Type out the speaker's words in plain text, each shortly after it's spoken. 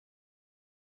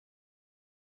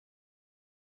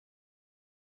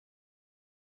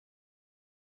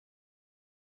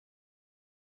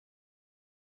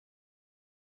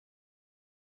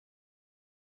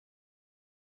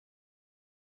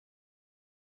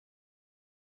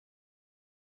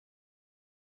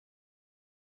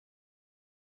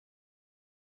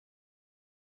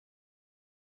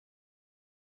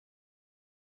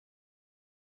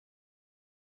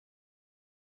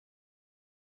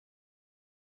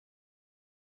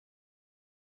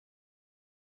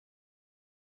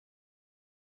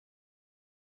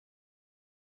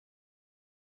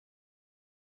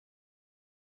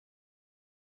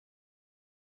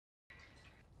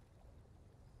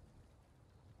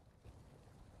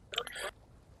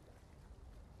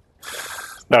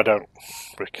No, don't,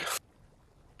 Rick.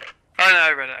 Oh no,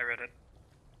 I read it.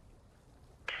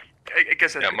 I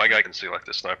guess yeah, my guy can select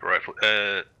the sniper rifle.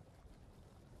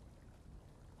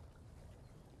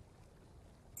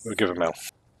 We'll give him L.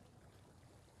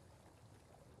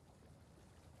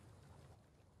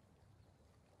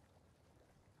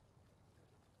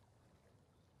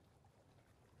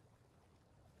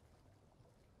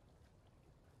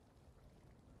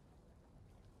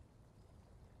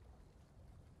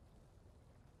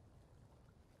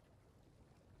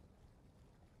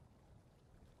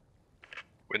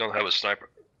 We don't have a sniper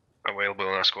available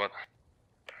in our squad.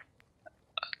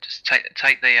 Just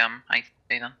take the AT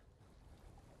then.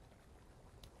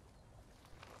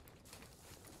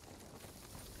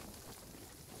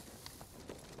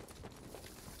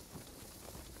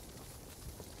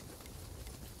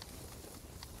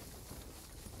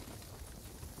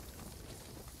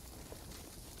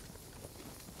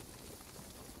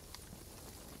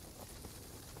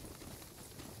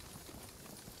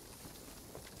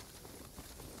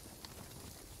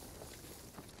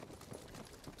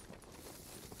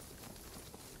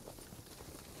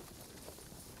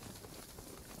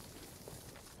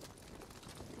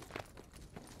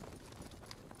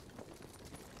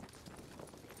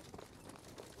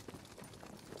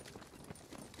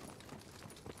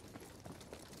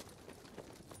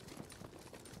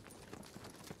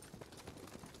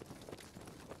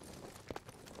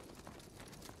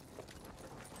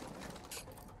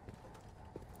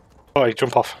 Sorry,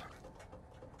 jump off.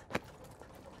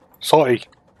 Sorry.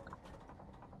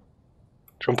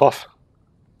 Jump off.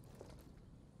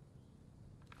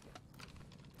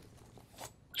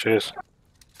 Cheers.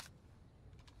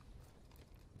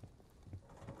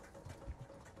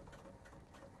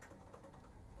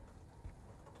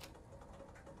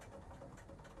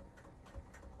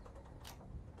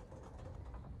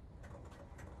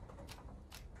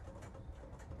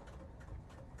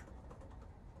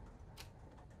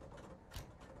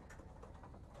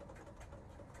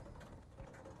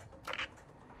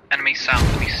 Enemy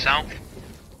south, enemy south.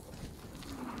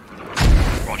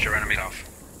 Roger, enemy south.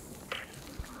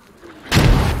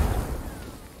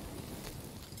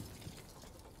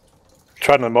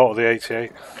 Trying to motor the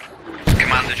 88.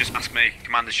 Commander just passed me.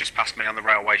 Commander's just passed me on the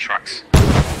railway tracks.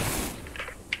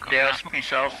 Yeah, smoking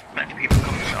south. Many people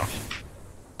coming south.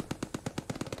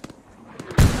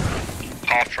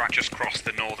 Half track just crossed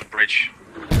the northern bridge.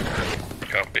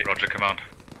 Copy. Roger, command.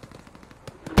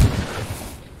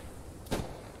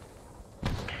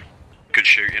 Good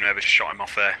shooting, whoever just shot him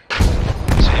off there.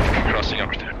 See if you're crossing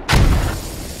over there.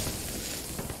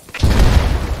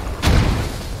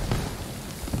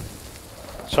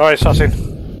 Sorry, assassin.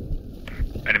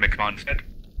 Enemy command dead.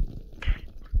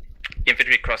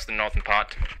 Infantry across the northern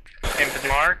part. Infantry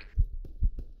mark.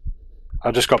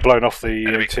 I just got blown off the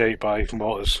Enemy. 88 by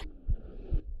mortars.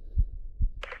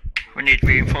 We need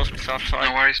reinforcements outside.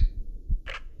 No worries.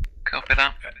 Copy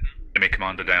that. Enemy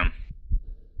commander down.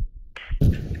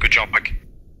 Good job, Mike.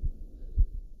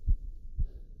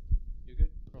 You good?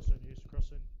 Crossing, used to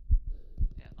crossing.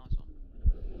 Yeah, nice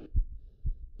one.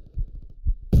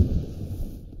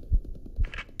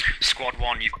 Squad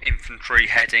 1, you've got infantry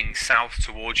heading south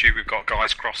towards you. We've got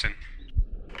guys crossing.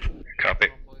 Copy.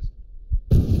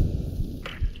 Do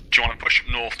you want to push up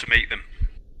north to meet them?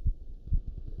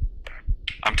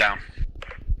 I'm down.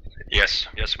 Yes,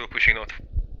 we're pushing north.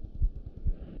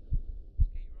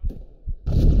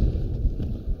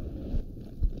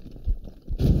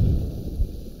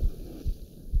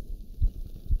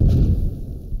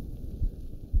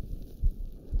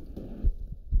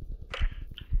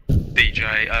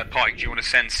 CJ, Pike, do you want to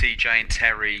send CJ and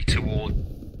Terry toward...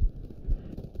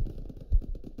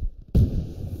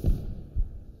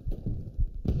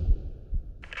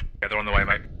 Yeah, they're on the way,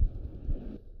 mate.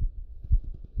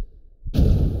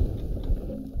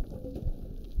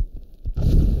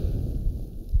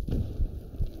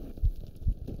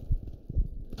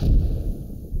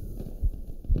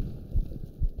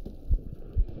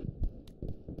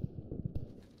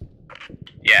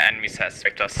 Yeah, enemies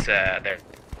suspect us there.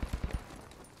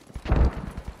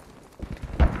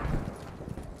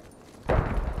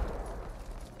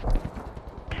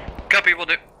 Copy, will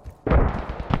do.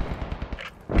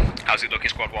 How's it looking,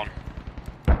 Squad 1?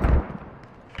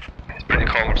 It's pretty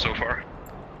cold so far.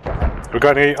 We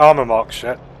got any armour marks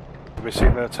yet? Have we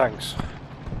seen the tanks?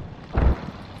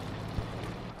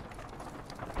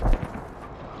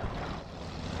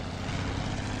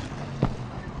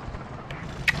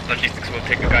 Logistics will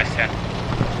take you guys 10.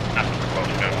 After the boat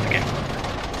goes again.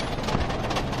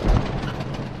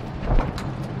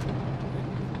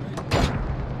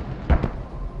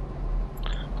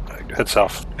 Head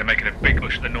south. They're making a big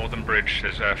push at the northern bridge.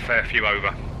 There's a fair few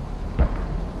over.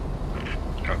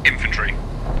 Infantry.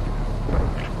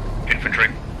 Infantry.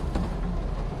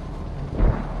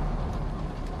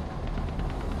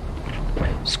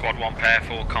 Squad 1 pair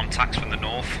for contacts from the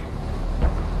north.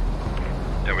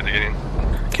 Yeah, with the Union.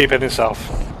 Keep heading south.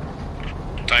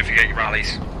 Don't forget your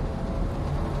rallies.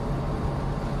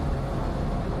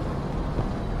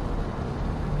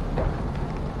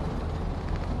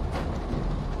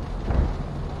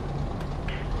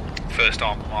 First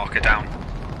armor marker down.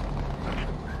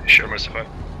 Sure, Mustafa.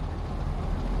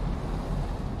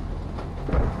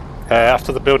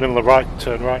 After the building on the right,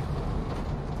 turn right.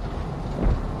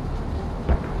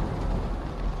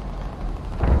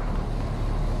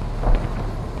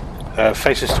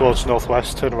 Faces towards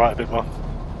northwest, turn right a bit more.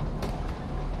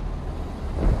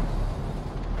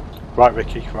 Right,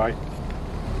 Ricky, right.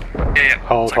 Yeah.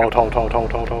 Hold. Holding,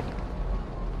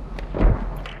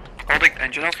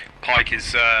 engine off. Pike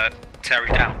is Terry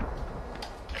down.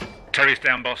 Terry's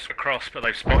down, boss, across, but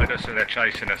they've spotted us and they're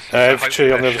chasing us.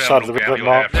 Infantry on the other side of the river,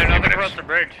 mark. They're not across the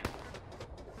bridge.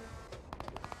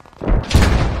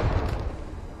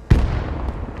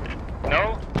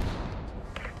 No.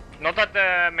 Not at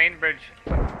the main bridge.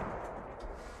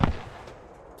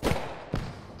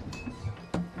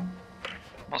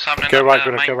 What's happening? Go at right, the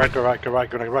Gunner, main go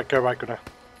right, Gunner.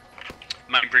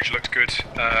 Main bridge looks good.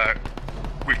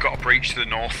 We've got a breach to the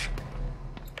north.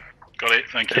 Got it,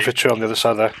 thank you. Infantry on the other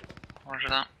side there. Roger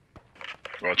that.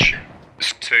 Roger.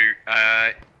 There's 2.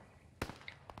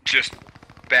 Just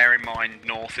bear in mind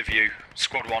north of you.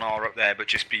 Squad 1 are up there, but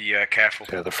just be careful.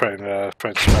 Yeah, the frame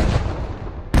spread.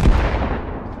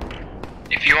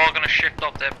 If you are going to shift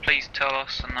up there, please tell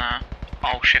us and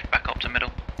I'll shift back up to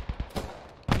middle.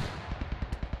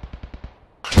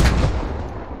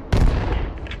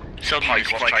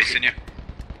 Pike was chasing you.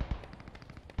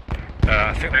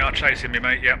 I think they are chasing me,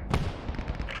 mate, yep.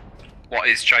 What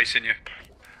is chasing you?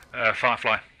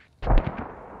 Firefly.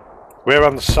 We're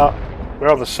on the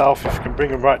south. If you can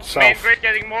bring them right Main south. bridge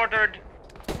getting mortared.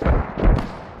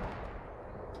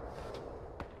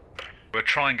 We'll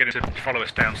try and get it to follow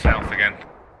us down south again.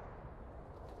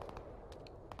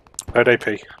 Road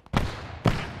AP.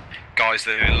 Guys,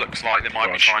 it looks like they might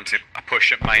be trying to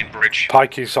push at main bridge.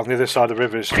 Pike is on the other side of the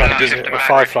river. He's trying to get the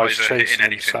Firefly's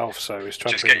chasing him south, so he's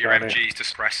trying Just to get bring your him down here. MGs to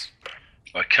suppress.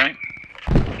 Okay.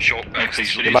 Short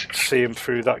bursts. You might see him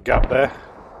through that gap there.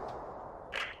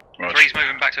 Right. Three's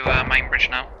moving back to main bridge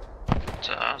now.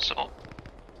 To support.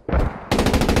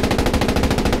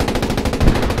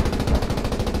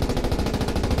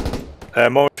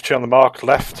 More infantry on the mark,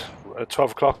 left, at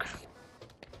 12 o'clock.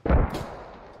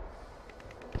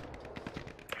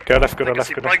 Go left, Gunner,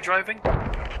 left, Gunner. Bike driving?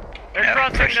 They're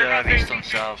crossing, Pressure they're of east crossing. on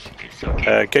south. It's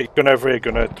okay. Get your gun over here,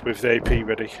 Gunner, with the AP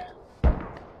ready.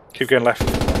 Keep going left.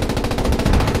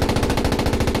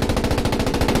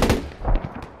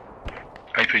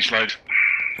 AP's load.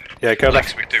 Yeah, go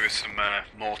Next left. we do with some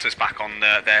mortars back on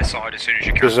their side as soon as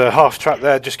you can. There's a half track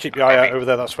there, just keep your eye out over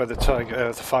there, that's where the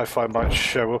Firefly might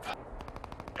show up.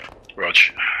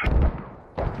 Roger.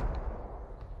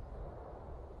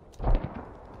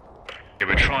 Yeah,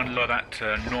 we're trying to lure that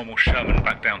normal Sherman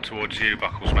back down towards you,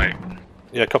 Buckles, mate.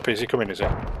 Yeah, copy, is he coming, is he?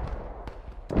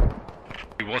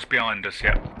 He was behind us,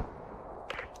 yeah.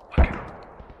 Okay.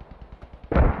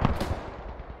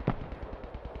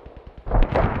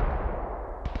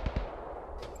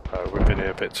 We've been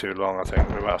here a bit too long, I think.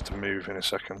 We might have to move in a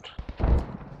second.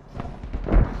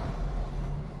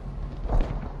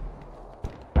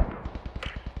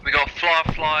 We got a flyer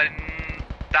flying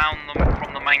down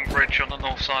from the main bridge on the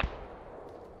north side.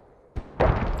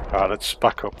 Alright, let's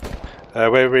back up.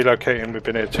 We're relocating, we've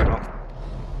been here too long.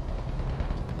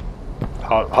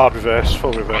 Hard reverse,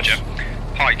 full reverse. Roger.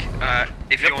 Pike,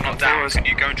 if you're not down, can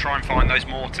you go and try and find those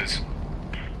mortars?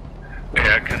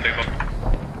 Yeah, can move on.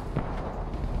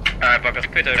 But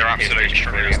they're absolutely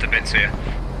struggling us to bits here.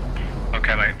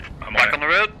 Okay, mate. I'm Back on on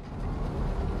it.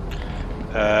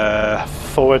 the road?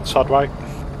 Forwards, hard right.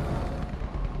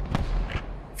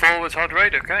 Forwards, hard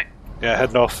road, okay. Yeah,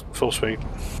 head north, full speed.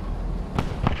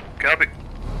 Copy.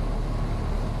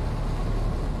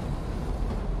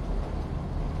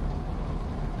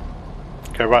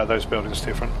 Go right at those buildings to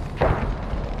your front.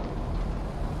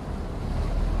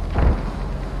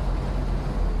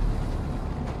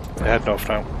 Yeah, head north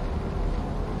now.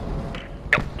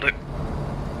 Yep, look.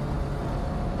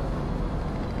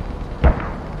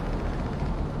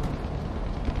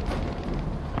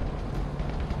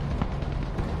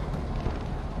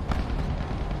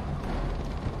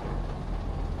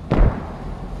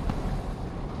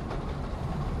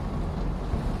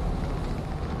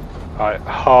 Right,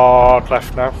 hard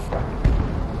left now.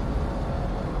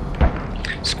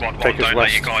 Squad 1, Take us don't let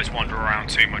west. you guys wander around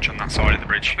too much on that side of the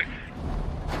bridge.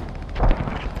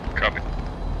 Copy.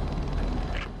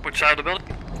 Which side of the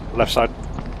building? Left side.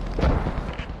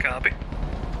 Copy.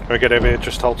 Can we get over here?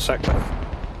 Just hold a sec.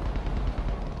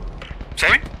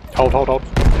 Sorry? Hold.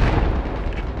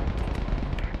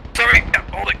 Sorry, yeah,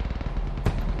 holding.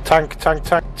 Tank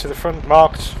to the front,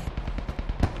 marked.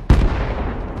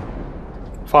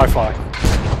 Firefly.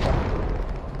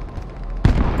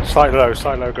 Slightly low,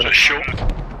 gunner. Just short.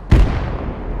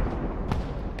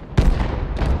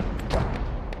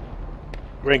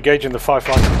 We're engaging the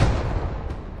Firefly.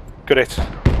 Good hit.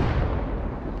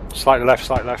 Slightly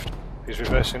left. He's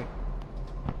reversing.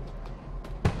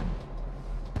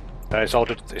 No, he's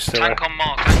altered. He's still there. Tank on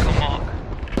mark.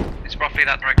 It's roughly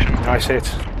that direction. Nice hit.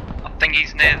 I think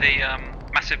he's near the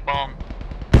massive barn,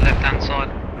 left hand side.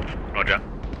 Roger.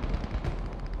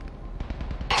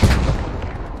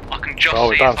 I can just Oh,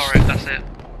 we see his bounced. turret, that's it.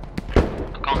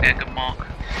 I can't get a good mark.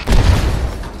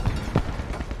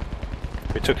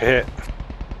 We took a hit.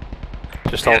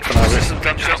 Just hold for now,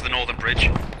 Rick. How's the northern bridge?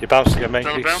 You bounced again, mate.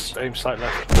 Another Please bounce? aim slightly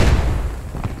left.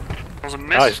 That was a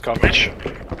miss. Nice, gone. Bridge.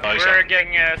 Nice. We're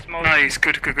getting small. Nice,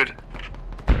 good. Looking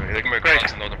Great.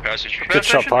 across the northern passage. Good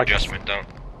shot, Pike. Adjustment down.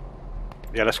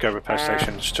 Yeah, let's go repair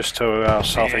stations just to our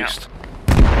southeast.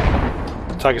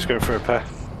 Tiger's going for repair.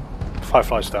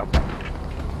 Firefly's down.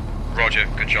 Roger,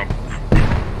 good job.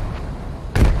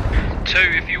 2,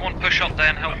 if you want push up there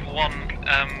and help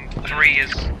 1, 3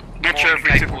 is Not more sure than if we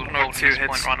took capable of one or holding 2 this hits.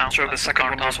 point right now. Not sure if the That's second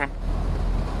one current was time.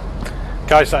 one.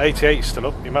 Guys, that 88 is still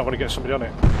up. You might want to get somebody on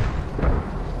it.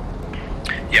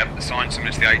 Yep, assign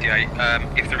someone to the 88.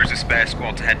 If there is a spare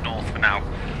squad to head north for now,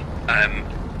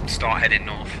 start heading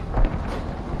north.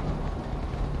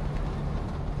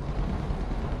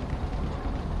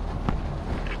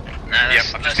 No, Yep,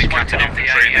 I've just been captain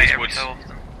infantry in these woods.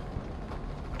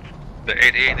 The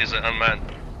 88 is unmanned.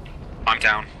 I'm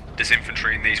down. There's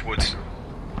infantry in these woods.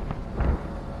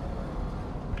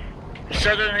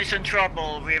 Southern is in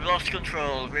trouble. We've lost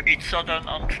control. Repeat, Southern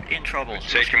in trouble.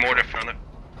 Taking order from it.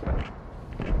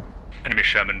 Enemy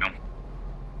Sherman now.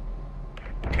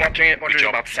 Watching it, Good job.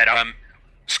 about set up.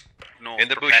 North, In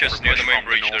the prepare bushes for near push the main from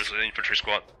bridge, north. there's an infantry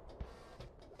squad.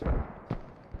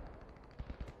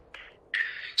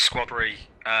 Squad 3,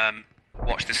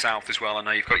 watch the south as well. I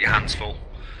know you've got your hands full.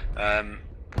 4,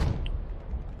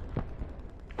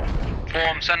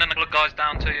 I'm sending a couple of guys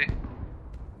down to you.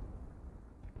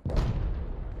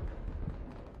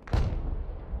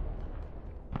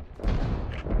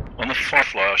 On the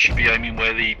Firefly, I should be aiming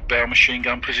where the barrel machine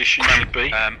gun position should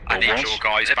be. I or need was. your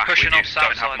guys They're back with pushing you. off south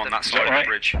Don't have them on side, that is side that of the right?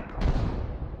 bridge.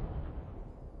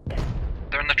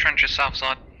 They're in the trenches south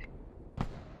side.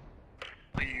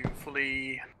 Are you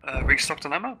fully restocked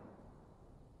on ammo?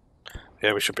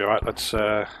 Yeah, we should be alright. Let's.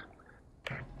 Yes,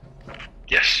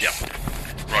 yeah.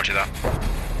 Roger that.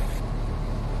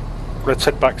 Let's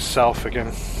head back south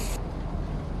again.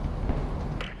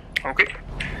 Okay.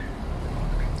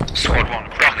 Squad 1,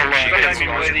 crack along. Should I aim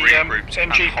where the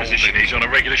MG position is on a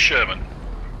regular Sherman?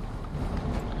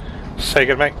 Say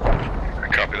again, mate.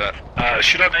 Copy that.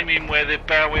 Should I aim in where the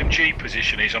barrel MG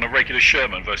position is on a regular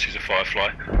Sherman versus a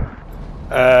Firefly?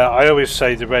 I always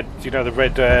say the red. You know the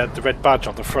red badge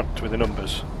on the front with the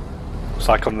numbers. It's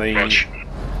like on the. Roger.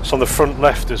 It's on the front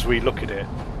left as we look at it.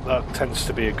 That tends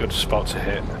to be a good spot to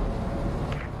hit.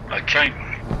 Okay.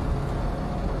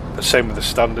 The same with the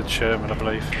standard Sherman, I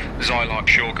believe. Zylark,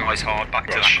 shore guys hard, back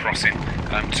to that Roger. crossing.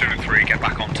 2 and 3, get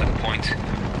back onto the point.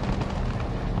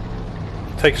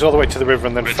 Take us all the way to the river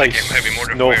and then We're face taking heavy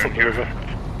mortar north fire up the here. river.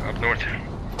 Up north.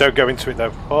 Don't go into it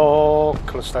though. Oh,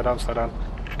 colour, slow down.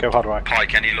 Go hard right.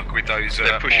 Pike, any luck with those?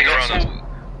 They're pushing mortars? around us.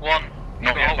 1,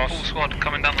 Not got yet, a whole boss. full squad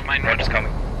coming down the main road. Roger's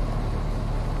coming.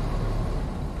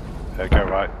 Go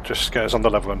right. Just get us on the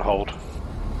level and hold.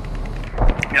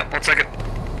 Yep, 1 second.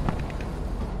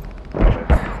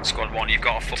 Squad 1, you've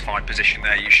got a fortified position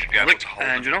there. You should be able to hold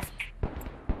them. Engine off.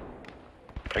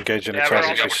 Engaging the Yeah, we're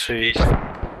target on as you see.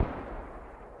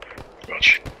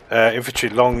 Roger. Infantry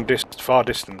far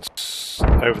distance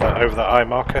over that eye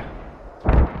marker.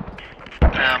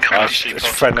 Can't It's, see it's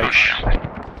past friendly. the bush.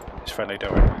 It's friendly,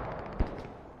 don't worry.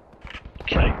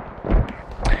 Okay.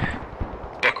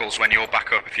 Buckles, when you're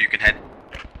back up, if you can head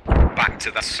back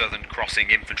to that southern crossing,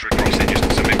 infantry crossing, just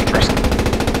some infantry.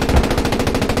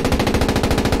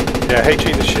 Yeah,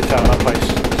 HE the shit out of that place.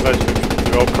 There's loads of infantry.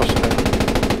 They're all crossing over.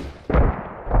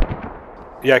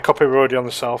 Yeah, copy. We're already on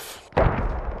the south.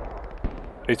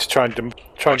 Need to try and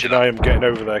deny them getting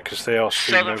over there because they are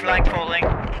streaming Southern over flank there. falling.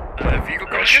 Vehicle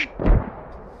Roger. collision.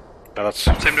 No, that's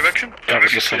Same direction? that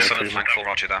was the Southern same flank full,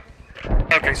 roger that.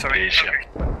 Okay, sorry. Yes, yeah.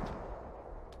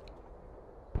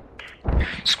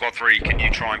 Squad 3, can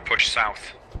you try and push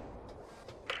south?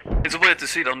 It's a way to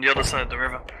see it on the other side of the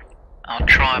river. I'll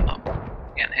try, but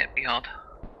getting hit be hard.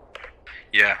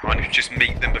 Yeah, I need to just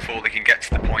meet them before they can get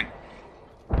to the point.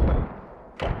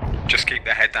 Just keep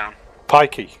their head down.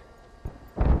 Pikey.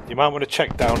 You might want to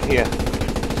check down here.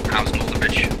 How's Northern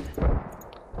Bridge?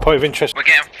 Point of interest. We're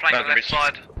getting flanked on the left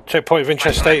side Check point of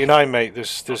interest Flank 89, mate.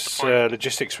 There's point.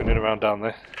 logistics running around down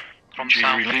there. from G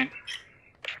south. really.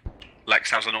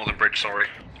 Lex, how's the Northern Bridge, sorry?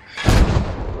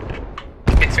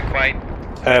 It's a quite.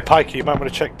 Pikey, you might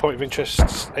want to check point of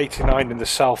interest 89 in the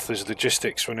south. There's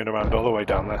logistics running around all the way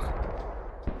down there.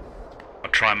 I'll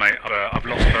try, mate. I've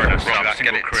lost very Right, little get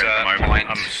single it crew at the moment. blind,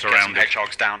 I'm get some surrounded.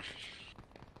 hedgehogs down.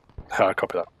 I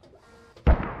copy that.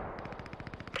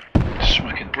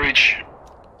 Smoking bridge.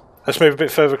 Let's move a bit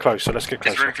further closer. Let's get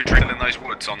Is there closer. infantry in those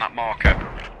woods on that marker?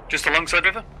 Just alongside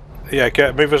river? Yeah,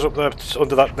 move us up there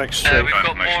under that next tree. We've got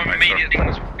Information, more mate, immediate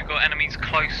things. We've got enemies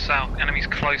close south. Enemies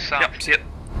close south. Yep, see it.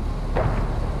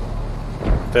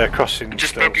 They're crossing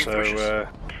Just still, poking so bushes.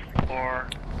 Or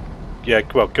yeah.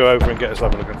 Well, go over and get us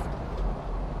level again.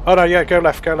 Oh no, yeah, go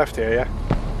left here, yeah.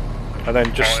 And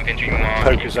then just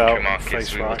poke us out,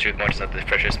 face We will right. shoot much that the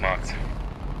pressure is marked.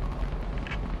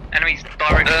 enemies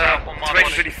direct south on my Terrain's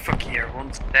body. really fucky here,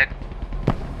 once. They're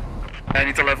I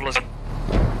need to level us up.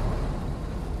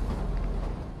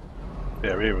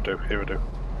 Yeah, here we do.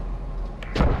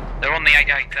 They're on the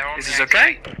 88. They're on Is the this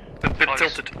 88. okay? A bit Close.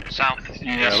 tilted. South.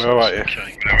 Yeah, we're alright here.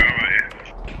 Okay.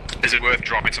 Is it worth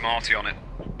dropping some arty on it?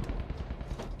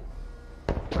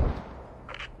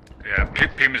 Yeah,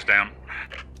 Puma's down.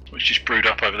 It's just brewed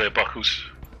up over there, Buckles.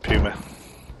 Puma.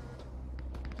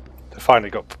 They finally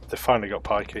got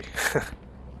Pikey.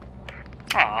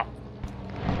 Ah.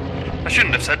 I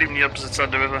shouldn't have said even the opposite side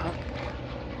of the river, huh?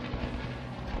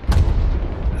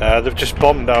 They've just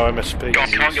bombed our MSP. You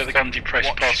can't get the gun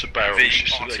depressed past the barrels, The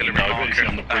just to let you artillery know that it's marker,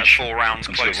 on the bridge. 4 rounds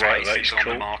And to close the right of that space is on the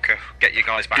cool. marker. Get you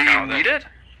guys back Do out you there. need it?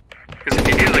 Because if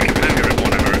you do, like a move.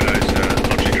 Whatever it is,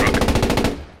 luxury truck.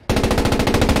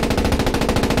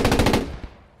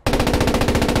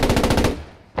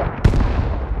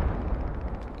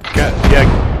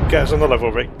 Get us on the level,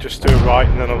 Rick. Just do a right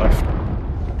and then a left.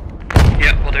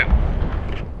 Yeah, we'll do.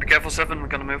 Be careful, 7, we're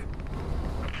gonna move.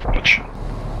 Watch.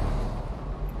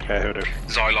 Okay, who'll do.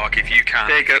 Zylark, if you can,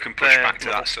 There you go. can push back to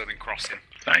level. that southern crossing.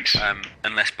 Thanks.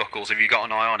 Unless Buckles, have you got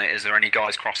an eye on it? Is there any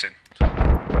guys crossing?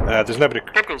 There's nobody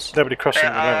Buckles. crossing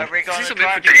at the moment. We're going See to some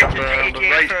drive infantry you on to the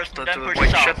 88 right, first, that then push white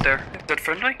south. shed there. Is that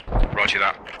friendly? Roger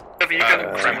that. Have you got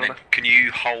a Kremlin, can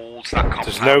you hold that compound?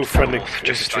 There's no friendly north?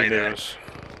 Just stay infantry near there. us.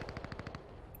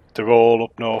 They're all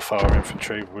up north, our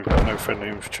infantry. We've got no friendly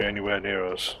infantry anywhere near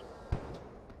us.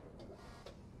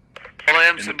 Well, I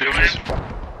am In the somebody. buildings.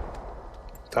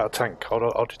 Is that a tank? Hold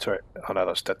on, I'll deter it. Oh no,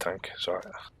 that's dead tank. Sorry.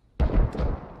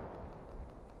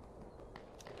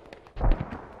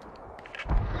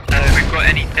 We've got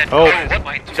any dead Oh, guys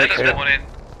waiting to take take care. one in.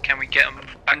 Can we get them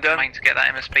back to main to get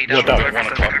that MSP down? You're done. We're 1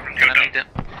 o'clock. gonna need it.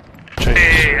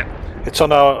 Change. It's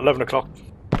on our 11 o'clock.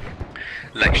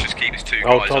 Let's just keep his 2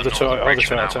 I'll- guys I'll on deter- Northern I'll Bridge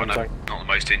deter for our now. turn I know tank. not the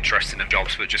most interesting of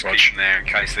jobs, but just Watch. keep them there in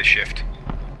case they shift.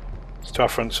 It's to our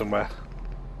front somewhere.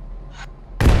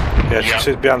 Yeah, it's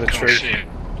behind the Can't tree. see it.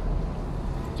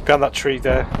 It's behind that tree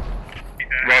there.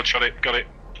 Right, got it.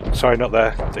 Sorry, not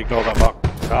there. Ignore that mark.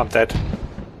 I'm dead.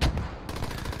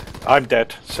 I'm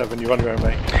dead. 7, you on your own,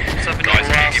 mate. 7 Guys, can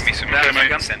you last. give me some Now room?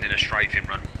 again. Send in a strafing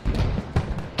run.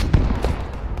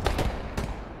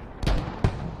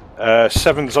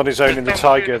 7's on his own in the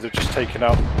Tiger. They've just taken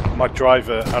out my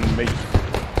driver and me.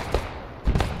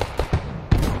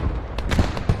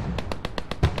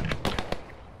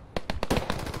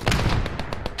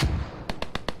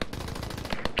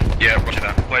 Yeah, roger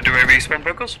that. Where do we respawn,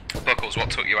 Buckles? Buckles, what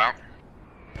took you out?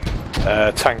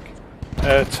 Tank.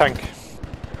 Tank.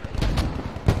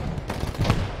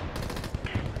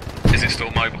 Is it still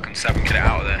mobile? Can 7 get it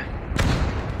out of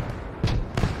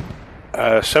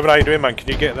there? 7, how you doing, man? Can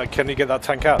you get that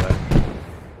tank out there?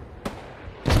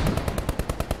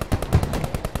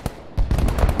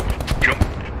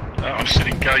 I'm still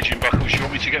engaging, Buckles. You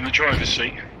want me to get in the driver's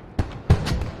seat?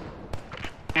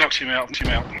 Knocks him out.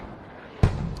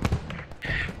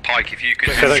 Pike, if you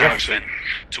could Say that again. south then,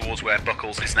 towards where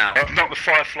Buckles is now. Knock the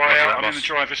Firefly Roger out. that, I'm in boss. the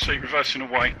driver's seat, reversing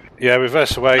away. Yeah,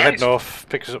 reverse away, head Nice. north,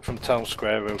 pick us up from town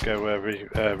square, we'll go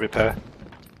repair.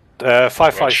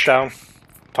 Firefly's Roger. down,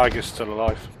 Tiger's still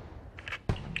alive.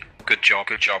 Good job,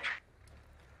 good job.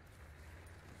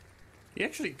 He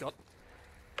actually got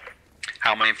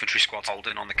How many infantry squads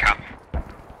holding on the cap?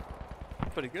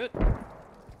 pretty good.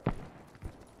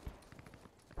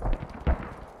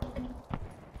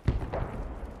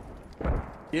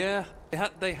 Yeah,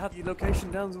 they had the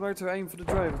location down to where to aim for the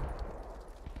driver.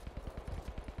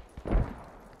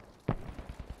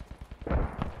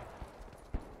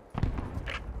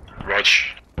 Rog.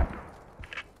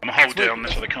 I'm hold down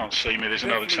so they can't see me. There's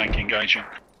another tank engaging.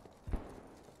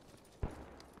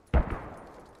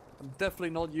 I'm definitely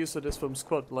not used to this from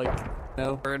squad. Like, you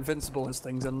know, we're invincible as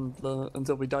things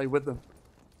until we die with them.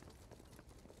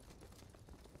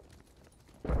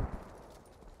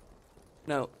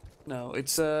 No,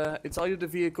 it's either the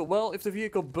vehicle. Well, if the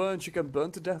vehicle burns, you can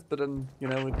burn to death, but then you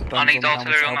know it depends. I need on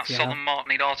artillery how on much that health you southern mark.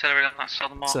 Need artillery on that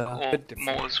southern mark, or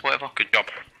mortars, whatever. Good job.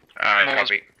 Mortars,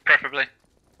 Copy. preferably.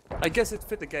 I guess it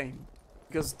fit the game,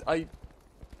 because I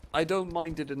don't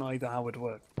mind it in either how it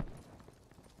works.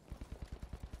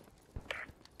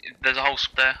 There's a hole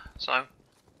there, so.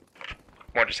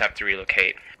 We'll just have to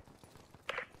relocate.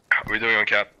 We're doing on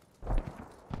cap.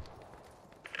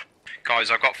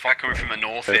 Guys, I've got fire coming from the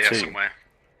north 13. here somewhere.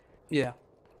 Yeah.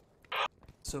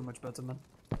 So much better, man.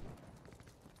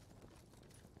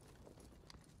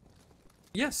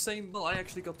 Yes, same. Well, I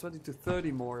actually got 20 to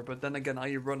 30 more, but then again,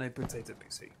 I run a potato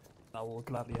PC. I will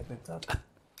gladly admit that.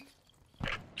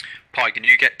 Pike, can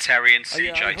you get Terry and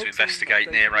yeah, CJ I to hope investigate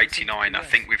so, near but 89? I yes.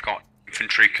 think we've got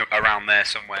infantry around there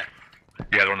somewhere.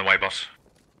 Yeah, they're on the way, boss.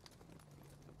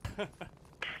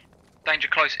 Danger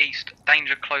close east.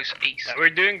 Danger close east.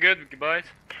 We're doing good, boys.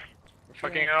 We're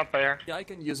fucking up here. Yeah, I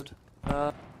can use it.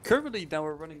 Currently, now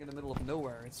we're running in the middle of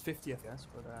nowhere. It's 50 FPS,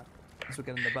 but as we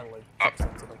get in the battle, it drops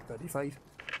down to like 35.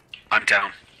 I'm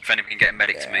down. If anyone can get a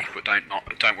medic to me, but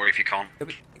don't worry if you can't. Yeah,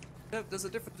 but, no, there's a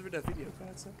difference with that video,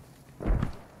 bad sir.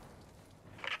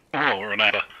 Oh, we're an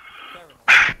adder.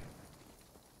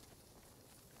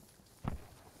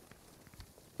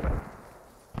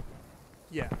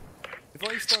 Yeah. If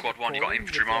I start Squad 1, you got recording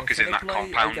infantry with, markers in that Fenneplay,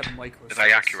 I compound. get micro Are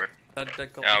they accurate? That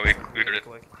got Yeah, we got really it.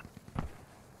 quick.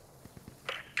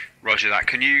 Roger that.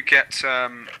 Can you get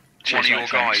one of your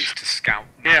thanks. guys to scout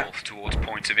Yeah. north towards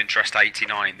point of interest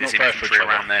 89? There's Not bad for infantry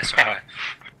trouble. around there somewhere.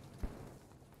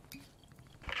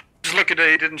 Just lucky that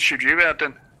he didn't shoot you out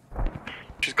then.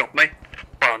 She's got me.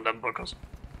 Burn them buggers.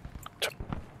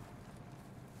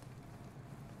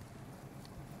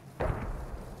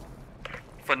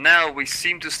 For now, we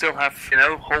seem to still have, you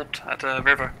know, halt at the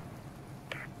river.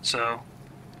 So.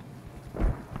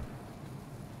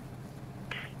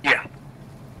 Yeah.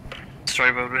 Let's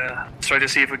try to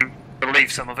see if we can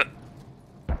believe some of it.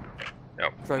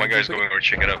 Yep. Try My to guy's keep it. going over to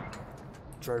check it up.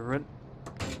 Driver in.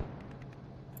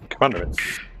 Commander in.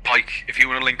 Pike, if you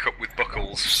want to link up with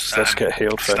Buckles, Let's get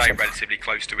healed first. stay then. relatively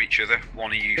close to each other.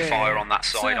 One of you Yeah. fire on that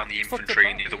side So, on the fuck the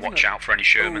infantry, and the back, other isn't watch it? out for any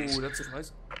Shermans. Oh, that's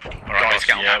nice. Alright, Guys, boss.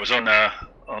 get on Yeah, that. it was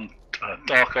on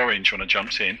dark orange when I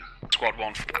jumped in. Squad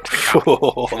 1, back to the camp.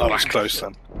 Oh, that was close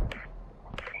then.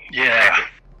 Yeah.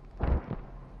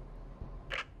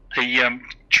 He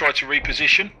tried to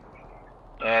reposition,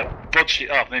 dodged it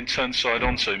up, then turned side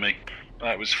onto me.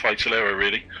 That was a fatal error,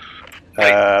 really.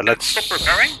 Let's. Stop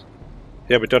repairing?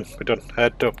 Yeah, we're done. We're done.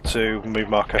 Head up to move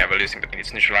marker. Yeah, we're losing the thing.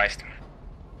 It's neutralized.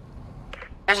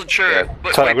 Wasn't sure. Yeah.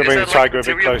 But So wait, I'm going is to there bring the Tiger a like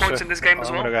bit material closer. points in this game as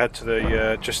I'm well? going to head to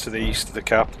the just to the east of the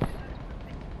cap.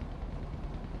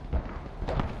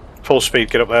 Full speed,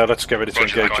 get up there. Let's get ready to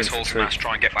Roger that, engage guys. Halt and infantry. mass,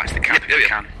 try and get back to the camp if you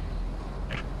can.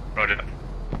 Roger.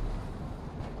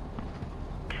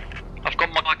 I've got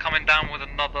my guy coming down with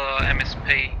another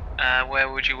MSP. Where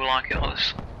would you like it,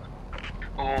 Hollis?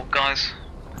 Or guys?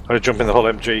 I'm going to jump in the whole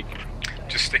MG.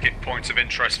 Just stick it points of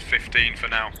interest 15 for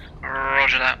now.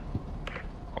 Roger that.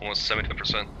 Almost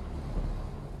 70%.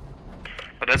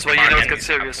 But that's why you know it gets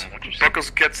serious. Buckles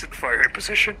gets in fire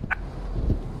position.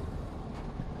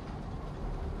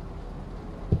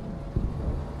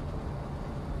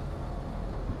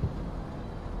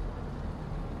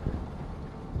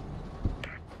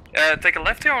 Take a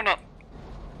left here or not?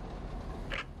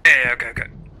 Yeah, okay.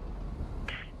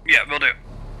 Yeah, we'll do.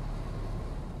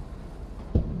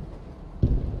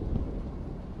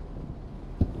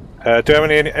 Do you have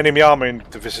any enemy armour in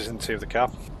the vicinity of the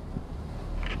cap?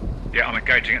 Yeah, I'm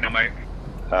engaging it now, mate.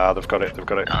 Ah, they've got it. They've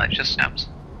got it. No, it just snaps.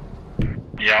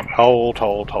 Yeah. Hold.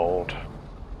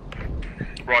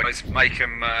 Right, let's make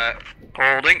them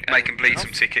Holding. make them bleed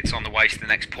some tickets on the way to the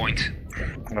next point.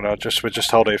 We'll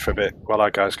just hold it for a bit while our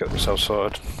guys get themselves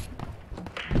sorted.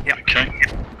 Okay.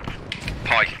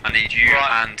 Pike, I need you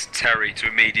and Terry to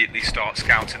immediately start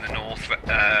scouting the north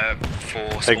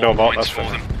for spawn Ignore Mark, points that's for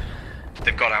fine. them.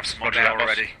 They've got to have some Roger there that, boss.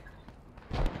 already.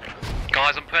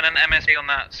 Guys, I'm putting an MSP on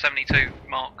that 72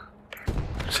 mark.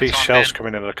 See Time shells in.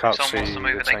 coming in and I can't If someone see wants to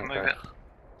move the it, they can tank move there.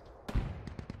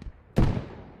 it.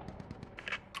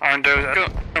 And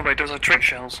oh wait, those are trick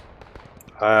shells.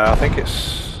 I think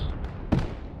it's...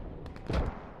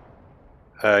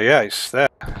 Yeah, it's there.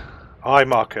 I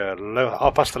marker,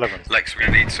 11. Lex, we're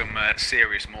going to need some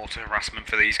serious mortar harassment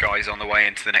for these guys on the way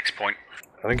into the next point.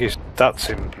 I think that's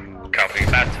in Copy.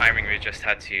 Bad timing, we just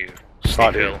had to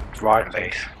slightly refill right, I from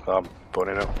think. base. I'm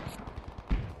putting it up.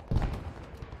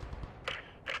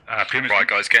 Right,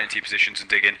 guys, get into your positions and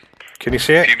dig in. Can you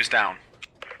see it? Puma's down.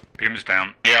 Puma's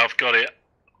down. Yeah, I've got it.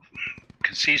 I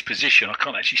can see his position. I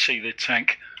can't actually see the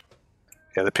tank.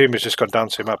 Yeah, the Puma's just gone down,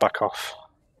 so he might back off.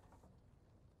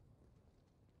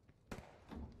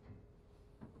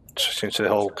 Just into the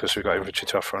hole because we've got infantry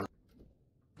to our front.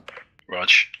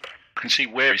 Raj. I can see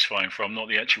where he's firing from, not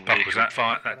the actual Buck, vehicle. was that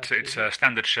fire? It's a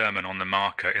standard Sherman on the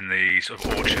marker in the sort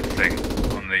of orchard thing.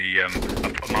 On the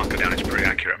marker down, it's pretty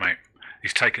accurate, mate.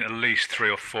 He's taken at least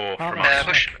 3 or 4 from us.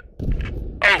 Push.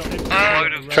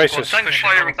 Tracers. Thanks for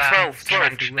firing 12.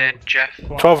 Trench near Jeff.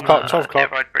 12 o'clock, 12 o'clock.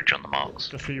 Yeah, right bridge on the marks.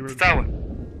 Just for your room. Tower.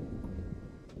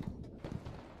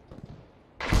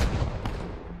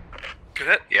 Good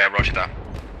hit? Yeah, roger that.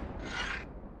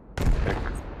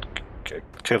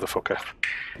 Kill the fucker.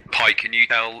 Pike, can you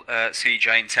tell CJ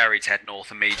and Terry to head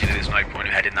north immediately? There's no point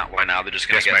of heading that way now, they're just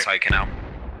going to get taken out.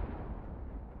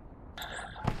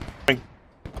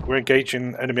 We're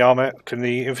engaging enemy armour. Can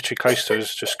the infantry close to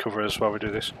us just cover us while we do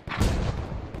this?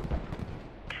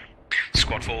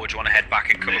 Squad forward, you want to head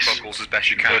back and cover Buckles as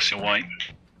best you can. Person white.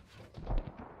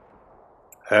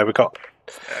 We got.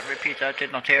 Repeat, I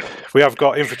did not hear. We have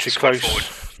got infantry Squad close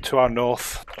forward. to our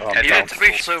north. Oh, Head down. down to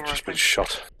Buckles. Just been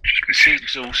shot. Just can see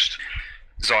exhaust.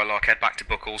 Zylark, head back to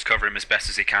Buckles, cover him as best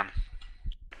as he can.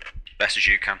 Best as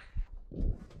you can.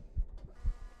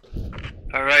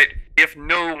 Alright, we have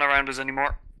no one around us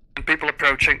anymore. And people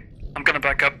approaching. I'm gonna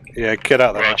back up. Yeah, get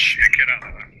out there. Raj.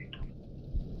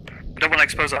 I don't want to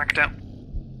expose our down.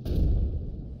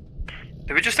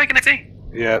 Did we just take an AT?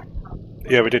 Yeah.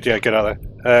 Yeah, we did, yeah, get out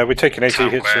there. We're taking 80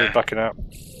 hits, so we're backing out.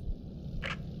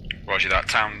 Roger that,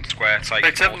 town square, take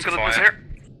Right, 7's got us here.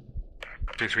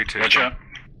 232. Roger.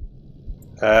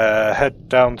 Head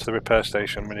down to the repair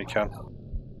station when you can.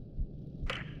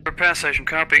 Repair station,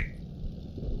 copy.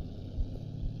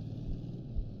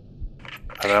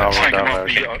 And then I'll run Tank down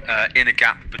might there. be, in a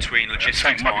gap between logistics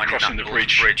tank might be mine and crossing that the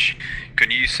little bridge. Can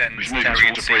you send He's moving Terry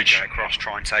and towards the bridge. CJ across,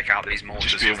 try and take out these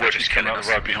mortars? just be if aware they're he's just coming killing out the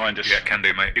us? road behind us. Yeah, can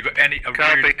do, mate. You got any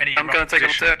Copy. any I'm rough gonna take a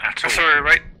position look at there. all? Sorry,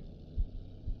 right?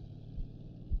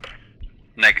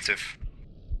 Negative.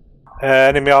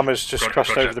 Enemy armour's just Roger, crossed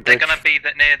roger. over the They're bridge. gonna be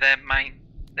near their main.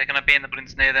 They're gonna be in the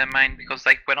balloons near their main because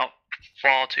they went up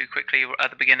far too quickly at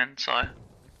the beginning, so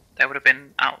they would have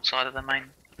been outside of their main.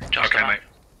 Just Okay, about. mate.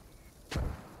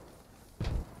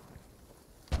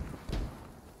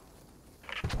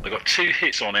 I got 2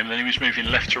 hits on him, then he was moving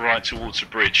left to right towards the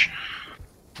bridge.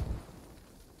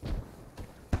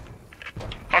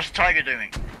 How's the Tiger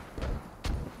doing?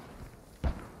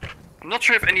 I'm not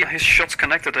sure if any of his shots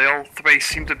connected. They all 3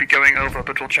 seem to be going over,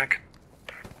 but we'll check.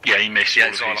 Yeah, he missed Yeah, all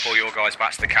of Zylark, his. all your guys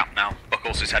back to the cap now.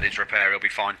 Buckles is headed to repair, he'll be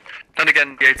fine. Then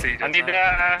again, the AT. I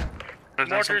need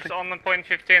mortars on point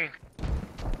 15.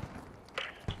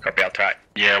 Copy, I'll try.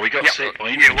 Yeah, we got Yeah. 6. Well,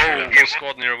 Yeah, whoa. Whole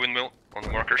squad near windmill on the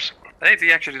markers. The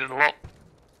AT actually did a lot.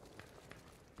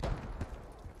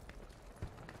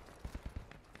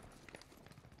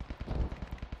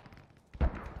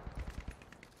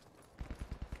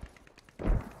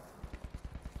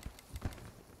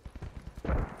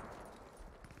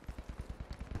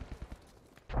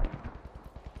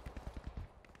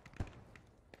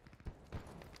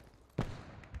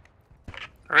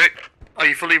 Alright. Are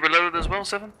you fully reloaded as well,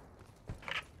 7?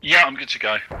 Yeah, I'm good to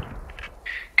go.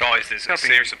 Guys, there's a Copy.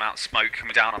 serious amount of smoke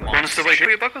coming down on my Want us to wait for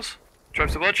you, Buckles?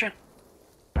 Drive towards you?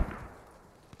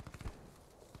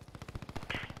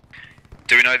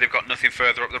 Do we know they've got nothing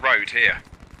further up the road here?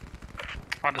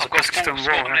 Oh, there's I've a got stone 4 wall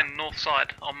squadron here. in north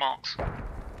side on marks.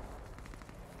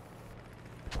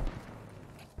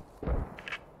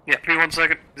 Yeah, give me 1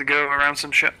 second to go around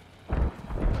some shit.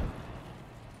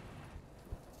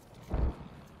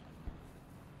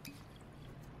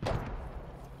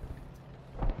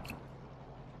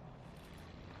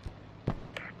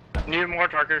 New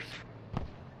mortar markers.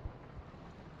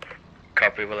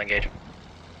 Copy, we'll engage.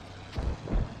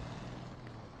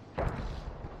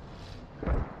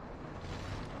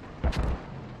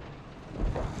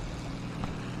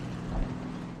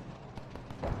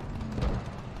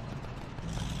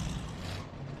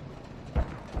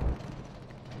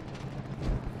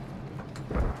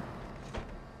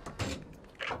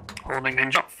 Holding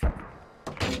hinge off.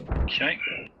 Okay.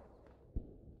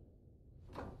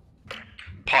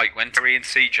 Pike, when Terry Harry and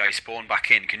CJ spawn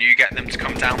back in. Can you get them to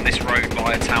come down this road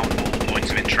via town hall, points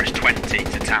of interest 20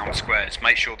 to town squares?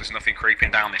 Make sure there's nothing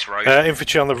creeping down this road.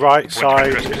 Infantry on the right side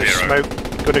in the smoke.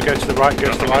 Gonna go to the right,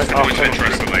 go to the right.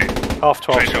 Half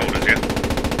 12. Shoulders,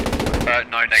 yeah.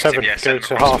 No, negative, 7, yeah. go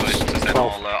to half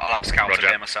 12. I'll have scouts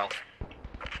there myself.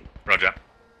 Roger.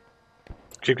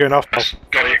 Keep going off. Got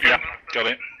it, yeah, got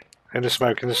it. In the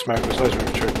smoke, there's loads of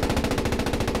infantry.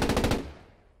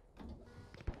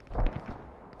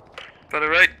 Further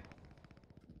right.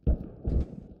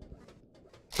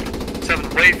 7,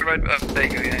 wait for right. There you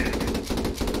go, yeah.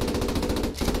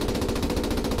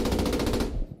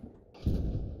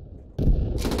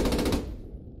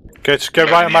 Go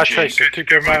right on my tracer. Keep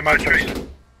going right on my tracer.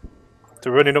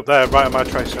 They're running up there, right on my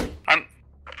tracer.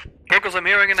 Buckles, I'm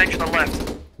hearing an action on the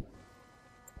left.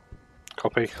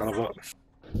 Copy, I'll have a look.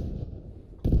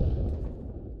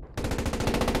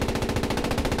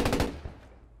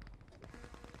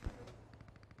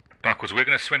 Buckles, we're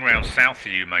going to swing round south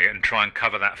of you, mate, and try and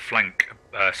cover that flank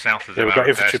south of the we've got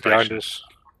infantry behind station. us.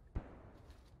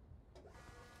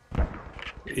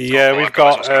 Yeah, we've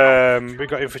got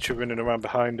infantry running around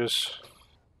behind us.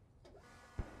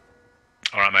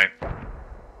 Alright, mate.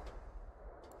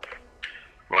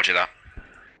 Roger that.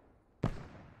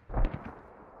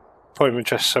 Point of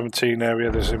interest 17 area,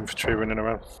 there's infantry running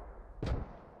around.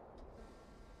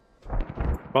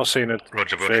 Not seeing a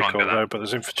vehicle though, but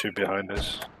there's infantry behind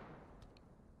us.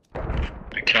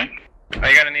 Okay. Are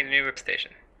you gonna need a new whip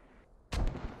station?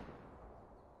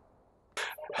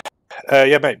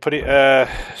 Yeah, mate, put it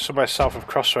somewhere south of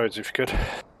Crossroads if you could.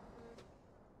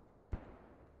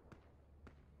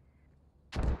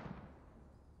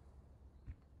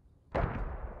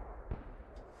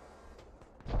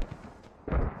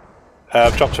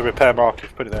 I've dropped a repair mark,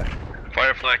 put it there.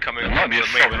 Firefly coming There might be a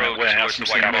from the main front road warehouse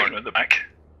towards and the some white movement barn. at the back.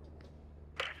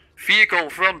 Vehicle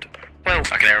front. Well, I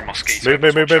can hear a mosquito. Move.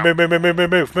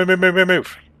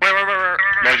 where?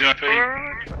 Loading up.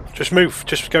 Just move,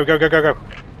 just go.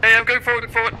 Hey, I'm going forward.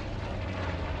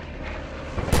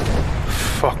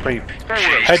 Fuck me.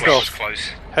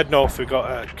 Head north, we've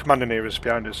got commander near us,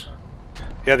 behind us.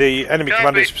 Yeah, the enemy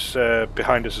commander's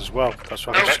behind us as well, that's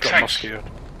why I've just got mosquito.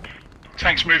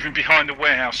 Tanks moving behind the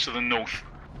warehouse to the north.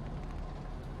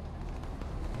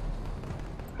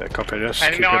 Yeah, copy this.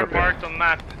 Enemy are marked on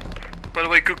map. By the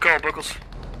way, good call, Buckles.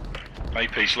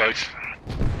 AP's load.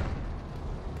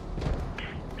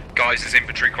 Guys, there's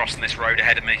infantry crossing this road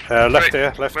ahead of me. Left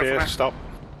here, stop.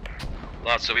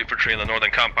 Lots of infantry in the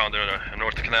northern compound there,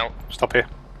 north of the canal. Stop here.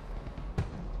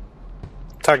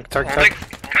 Tank. Destroyed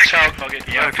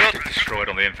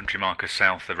on the infantry marker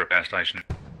south of repair station.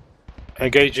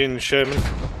 Engaging Sherman.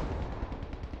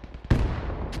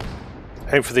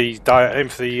 Aim for the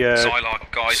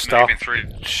Psylocke guys star. moving through.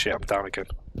 Shit, I'm down again.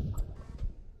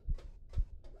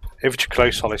 Infantry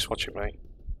close, Hollis, watch it, mate.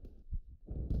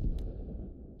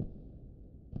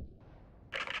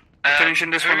 Finishing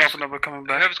this one off and then we're coming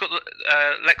back. Whoever's got the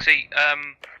Lexi, I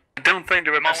don't think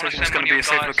the repair station is going to be a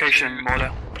safe location,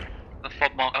 Morla. the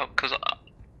FOD mark up because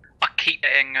I keep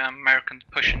getting Americans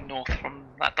pushing north from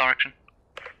that direction.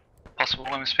 Possible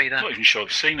MSP there. I'm not even sure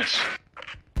they've seen us.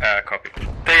 Copy.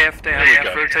 They have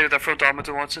rotated their front armor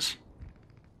towards us.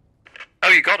 Oh,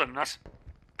 you got him, nice.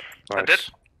 I did.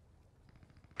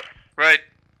 Right.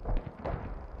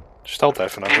 Just hold there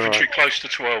for now. Infantry Right. close to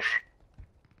 12.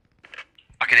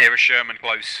 I can hear a Sherman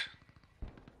close.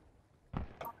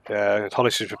 Yeah,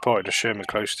 Hollis is reported a Sherman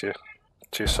close to you.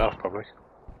 To yourself, probably.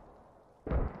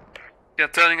 Yeah,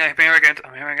 turning, I'm hearing it.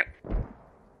 I'm hearing it.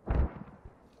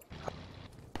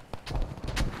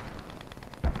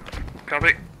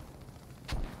 Copy.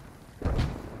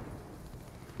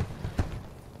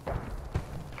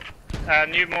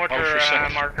 New mortar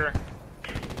marker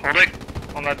Hold it.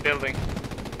 on that building.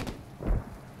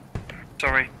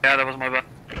 Sorry. Yeah, that was my bad.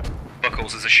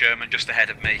 Buckles, there's a Sherman just ahead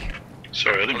of me.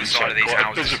 Sorry, I didn't On mean the to side of say these quite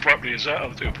houses. as abruptly as that. I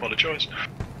do apologise.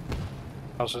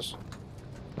 Houses.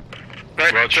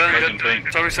 Right, Roger, turning Logan it.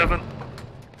 Bean. Sorry, 7.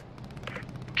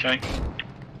 Okay.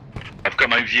 I've got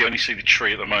no view, only see the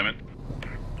tree at the moment.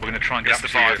 We're going to try and get It's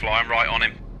up the to you. Firefly, I'm right on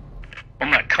him.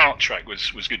 On that cart track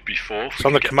was good before. It's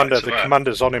on the commander. The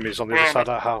commander's on him. He's on the other side of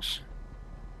that house.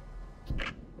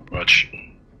 Roger.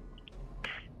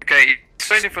 Okay,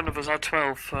 straight in front of us now,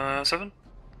 12, 7.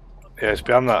 Yeah, it's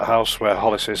behind that house where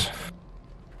Hollis is.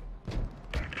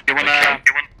 You wanna... I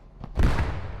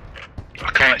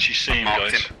can't actually see him,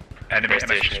 Marked guys. him. Enemy Oh,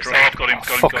 destroyed. I've got him,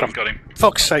 Fuck got him.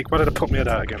 Fuck's sake, why did I put me at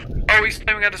that again? Oh, he's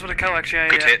aiming at us with a cow, actually.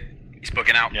 Good hit. He's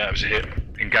bugging out. Yeah, it was a hit.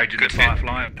 Engaging Good the hit.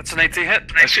 Firefly. That's an AT hit.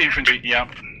 That's infantry,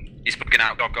 yeah. He's bugging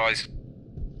out, guys.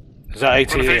 Is that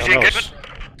 80 Wanna finish the on us?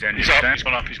 engagement? He's up, he's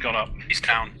gone up, he's gone up. He's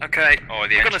down. Okay, Oh,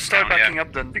 the I'm gonna engine's start down, backing yeah.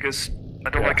 up then because I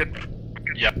don't like it.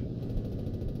 Yeah.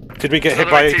 Did we get hit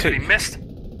Other by activity AT? missed.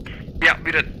 Yeah,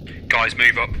 we did. Guys,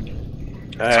 move up.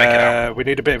 Take it out. We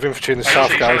need a bit of infantry in the I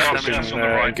south, see guys. some We've damage been on the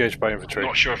right. engaged by infantry.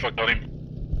 Not sure if I got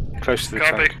him. Close to the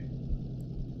Copy. tank.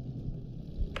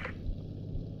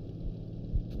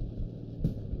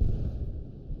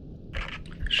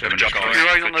 Sherman Good just job, got guys. You're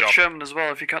right Good on that job. Sherman as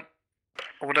well if you can.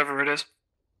 Or whatever it is.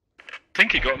 I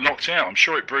think he got knocked out. I'm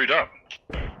sure it brewed up.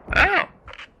 Oh!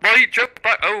 Well, you jumped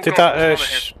back. Oh, Did God, that there's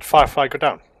another hit. firefight go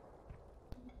down?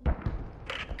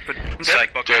 But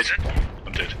Sake, Dead.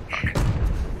 I'm dead.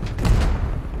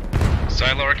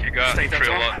 Silark, you got Stay that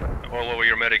trail one. all over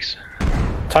your medics.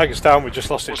 Tiger's down, we just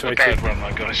lost it What's to the AT. bad run,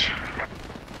 though, guys?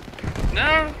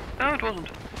 No, it wasn't.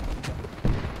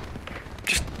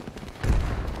 Just.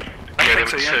 Yeah, there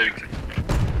think were so, yeah. two.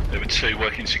 There were two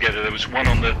working together. There was one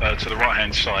on the to the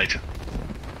right-hand side,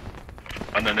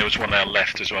 and then there was one on our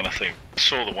left as well. I think I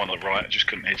saw the one on the right. I just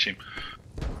couldn't hit him.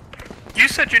 You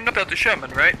said you knocked out the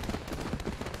Sherman, right?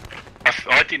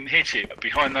 I didn't hit it.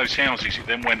 Behind those houses, it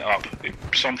then went up.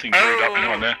 Something brewed up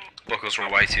behind there. Buckles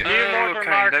run away to you.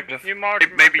 Okay, negative.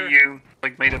 Maybe you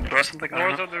like made him burst something. I don't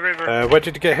know. North of the river. Where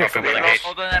did you get hit from? Okay,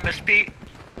 Hold on, MSP.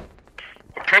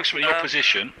 Approximately your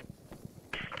position.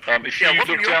 If you Yeah, one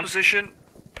from look your down position,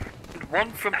 and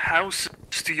one from houses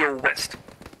to your west.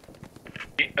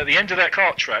 at the end of that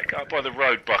cart track, up by the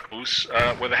road, Buckles,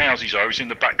 where the houses are, is in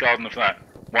the back garden of that.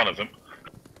 One of them.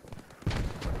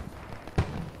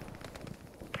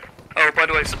 Oh, by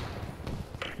the way,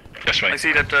 Yes, I mate.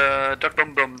 see that Duck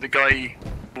Bum Bum, the guy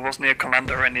who was near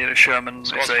Commander and near the Sherman,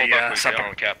 So is let's fall back a with the sapper.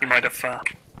 armor cap. He might have.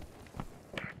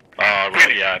 Ah,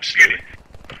 right. Yeah, absolutely.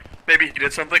 Maybe he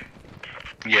did something.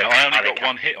 Yeah, I only got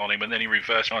one hit on him, and then he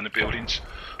reversed behind the buildings.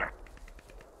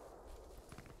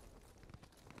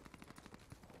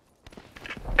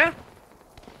 Yeah.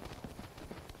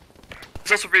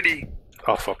 It's also really,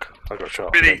 Oh fuck, I got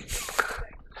shot. really.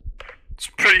 It's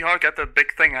pretty hard to get that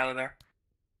big thing out of there.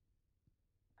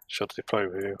 Shot to deploy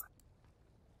with you.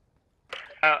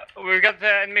 We got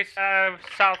the enemies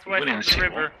southwest William of the Seymour.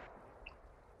 river.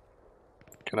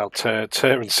 Can I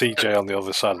tear and CJ on the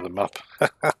other side of the map?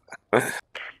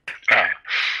 Ah,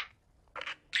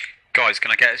 Guys,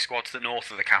 can I get a squad to the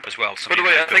north of the cap as well? By the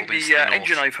way, I think the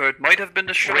engine I've heard might have been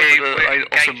the Sherman, but I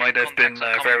also might have been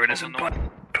Varinis and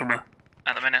Puma.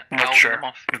 At the minute, I'm I'll not hold sure. them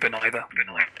off. Could have been either.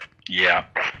 yeah.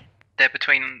 They're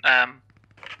between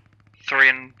 3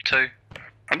 and 2.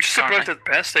 I'm just surprised that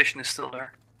the base station is still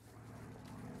there.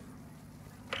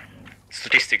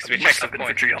 Statistics, we Must checked have the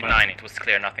point infantry on it. 9, it was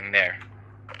clear, nothing there.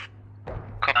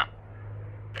 Copy that.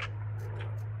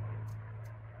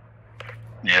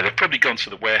 Yeah, they've probably gone to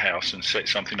the warehouse and set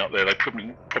something up there. They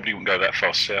probably wouldn't go that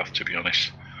far south, to be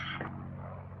honest.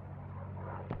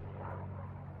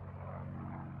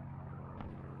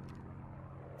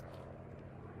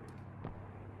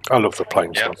 I love the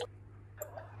planes, Yeah. man.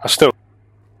 I still.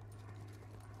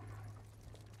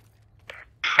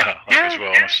 As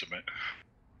well, I must admit.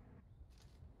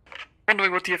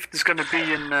 Wondering what the effect is going to be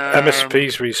in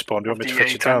MSP's respawn. Do you want me to the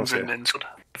fetch it down A10s for you? in sort of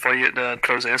before you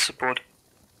close air support.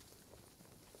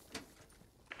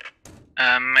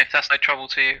 If that's no trouble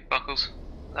to you, Buckles,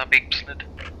 that'd be slid.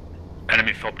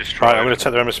 Enemy fob destroyed. Right, I'm going to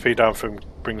take the MSP down for him,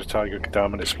 bring the Tiger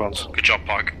down when it spawns. Good job,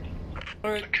 Pike.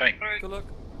 Alright, Okay. good luck.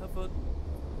 Have fun.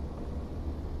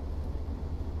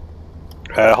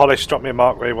 Hollis, drop me a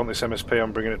mark where you want this MSP.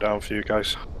 I'm bringing it down for you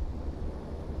guys.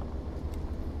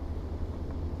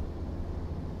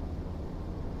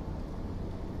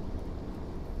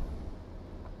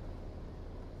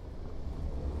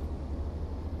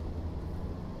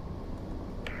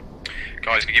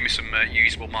 Guys, can you give me some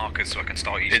usable markers so I can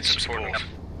start using some support?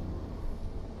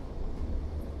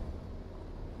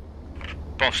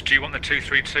 Boss, do you want the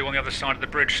 232 on the other side of the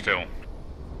bridge still?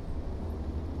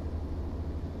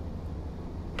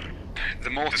 The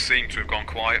mortars seem to have gone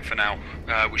quiet for now,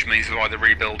 which means they're either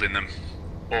rebuilding them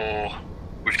or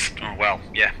well,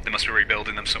 yeah, they must be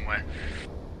rebuilding them somewhere.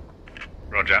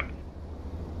 Roger.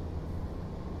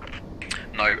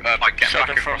 No, Mike, get back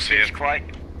across here. Quiet.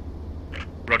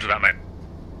 Roger that, mate.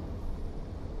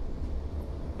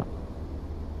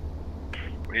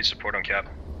 We need support on cap.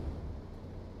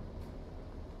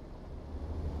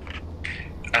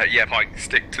 Yeah, Pike,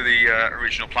 stick to the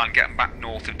original plan, get them back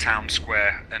north of town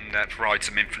square and provide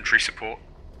some infantry support.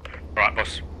 Right,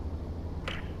 boss.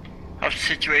 How's the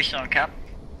situation on cap?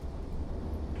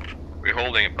 We're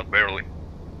holding it, but barely.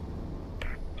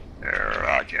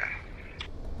 Roger.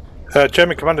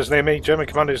 German commanders near me. German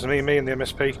commanders near me in the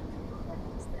MSP.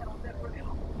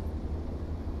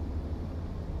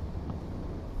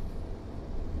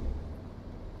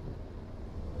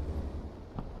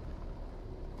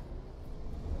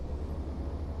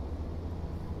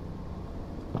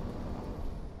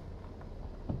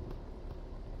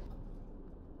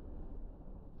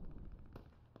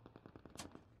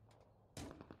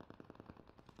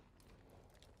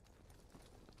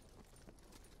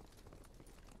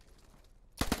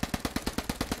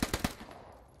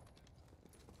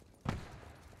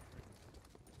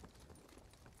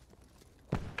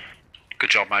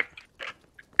 job, mate.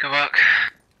 Good work.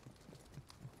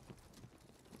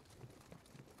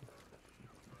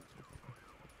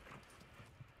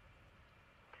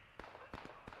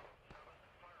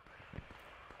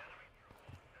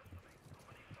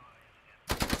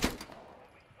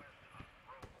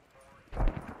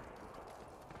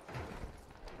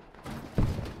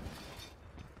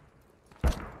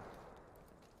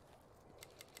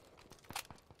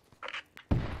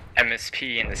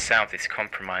 MSP in the south is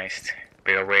compromised.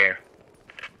 Be aware.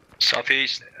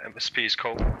 Southeast, MSP is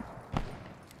cold.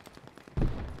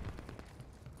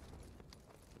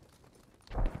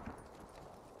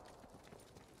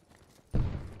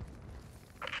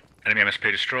 Enemy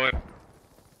MSP destroyed.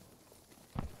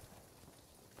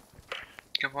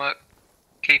 Good work.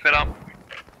 Keep it up.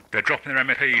 They're dropping their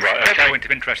MSPs. Right, okay. Point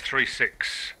of interest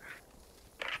 3-6.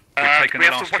 We've taken we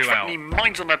the have last to watch two for out. any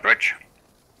mines on that bridge.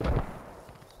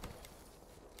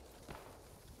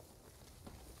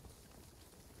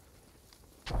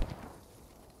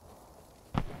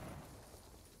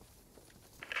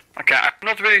 Okay, I'm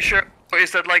not really sure.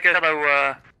 Is that like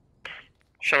a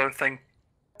shallow thing?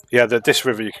 Yeah, this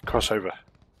river you can cross over.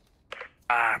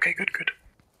 Ah, okay, good.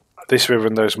 This river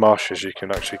and those marshes you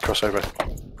can actually cross over.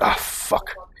 Ah,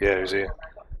 fuck. Yeah, he's here.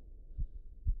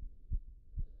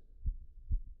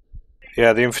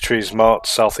 Yeah, the infantry is marked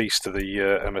southeast of the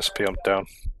MSP on down.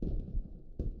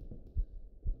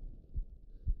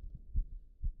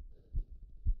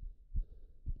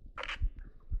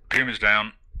 Puma's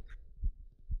down.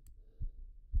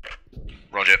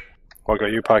 Roger. I got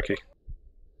you, Pikey.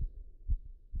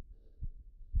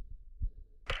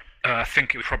 I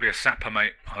think it was probably a sapper,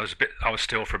 mate. I was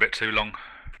still for a bit too long.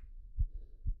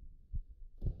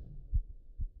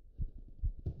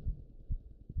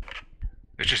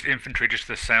 It's just infantry just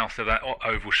to the south of that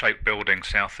oval-shaped building,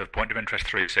 south of point of interest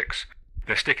 3-6.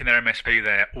 They're sticking their MSP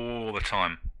there all the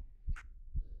time.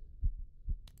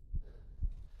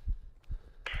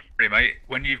 Really, mate,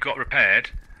 when you've got repaired,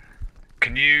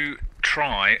 can you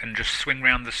try and just swing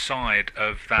round the side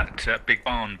of that big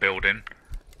barn building?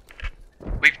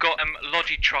 We've got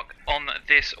Logi truck on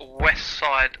this west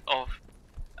side of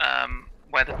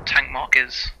where the tank mark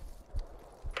is.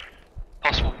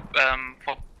 Possible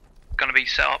going to be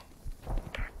set up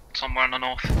somewhere in the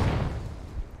north.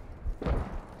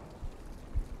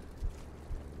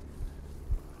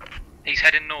 He's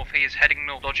heading north. He is heading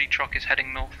north. Logi truck is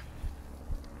heading north.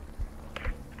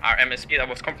 Our MSP that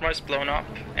was compromised, blown up.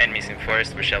 Enemies in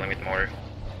forest, we're shelling with mortar.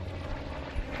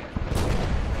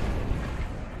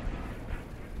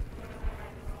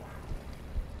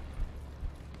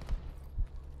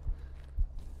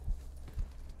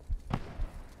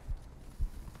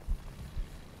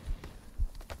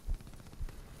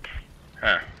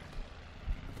 Huh.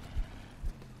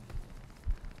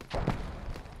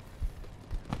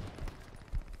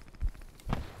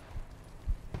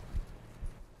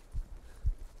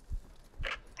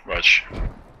 Raj.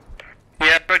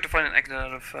 Yeah, I'm trying to find an exit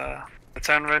out of the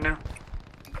town right now.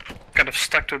 Kind of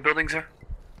stuck to buildings here.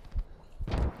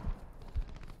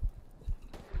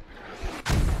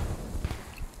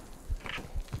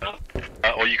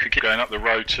 Or you could keep going up the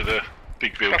road to the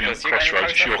big building at Douglas, you got any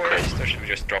crossroads. It's your call. forest, or should we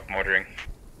just drop mortaring?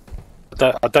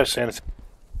 I don't see anything.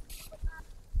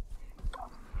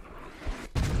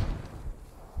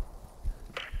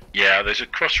 Yeah, there's a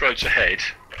crossroads ahead.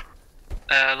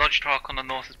 Logi truck on the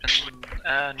north has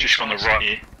been Just on the right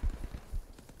here.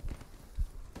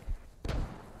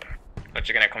 But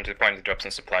you're gonna come to the point to drop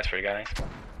some supplies for you guys.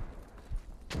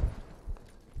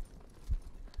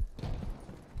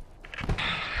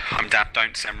 I'm down.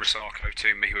 Don't send Risako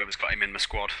to me, whoever's got him in the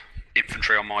squad.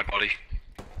 Infantry on my body.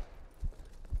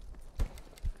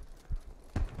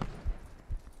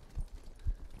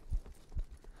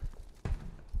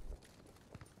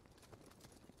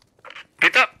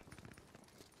 Picked up.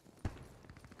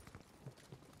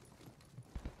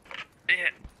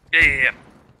 Yeah.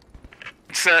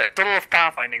 It's a little of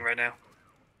pathfinding right now.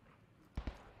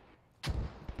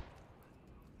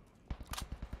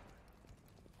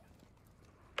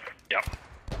 Yep.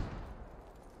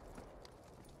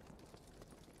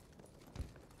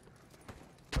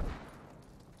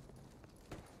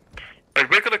 Wait,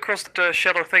 we're gonna cross the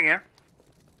shadow thing here.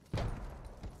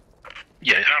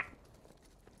 Yeah.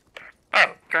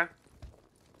 Oh, okay.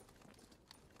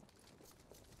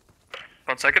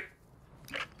 1 second.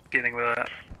 Dealing with a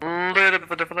little bit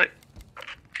of a difficulty.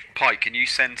 Pike, can you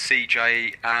send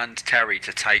CJ and Terry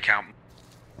to take out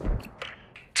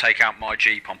my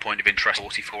Jeep on point of interest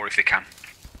 44 if they can?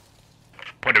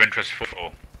 Point of interest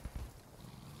 44.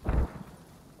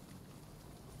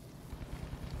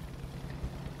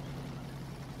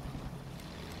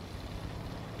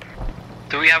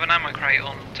 have an ammo crate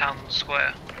on town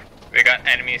square? We got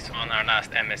enemies on our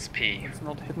last MSP. It's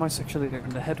not hit my section leader in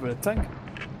the head with a tank.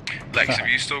 Lex, have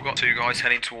you still got 2 guys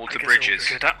heading towards the bridges?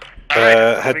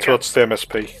 Head towards the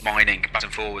MSP. Mining, back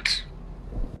and forwards.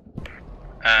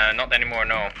 Not anymore,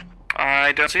 no.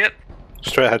 I don't see it.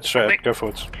 Straight ahead, go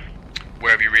forwards.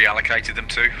 Where have you reallocated them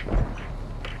to?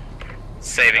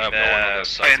 Saving the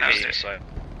side.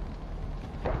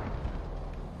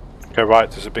 Go right,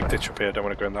 there's a big ditch up here, I don't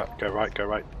want to go in that. Go right, go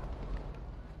right.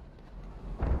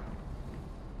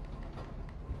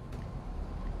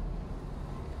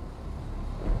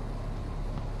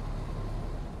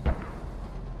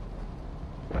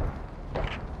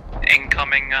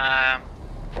 Incoming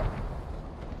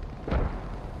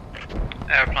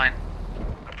airplane.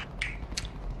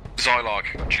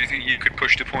 Zylog, do you think you could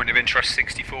push to point of interest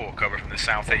 64, cover from the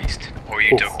southeast? Or are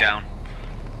you dug down?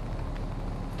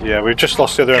 Yeah, we've just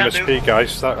lost the other MSP,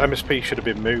 guys. That MSP should have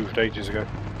been moved ages ago.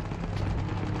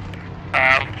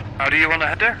 How do you want to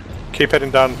head there? Keep heading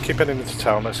down, keep heading into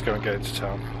town, let's go and get into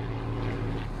town.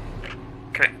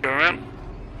 Okay, go around.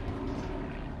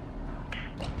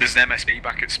 There's an MSP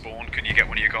back at spawn, can you get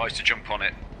one of you guys to jump on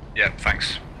it? Yeah,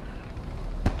 thanks.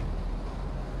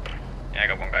 Yeah, I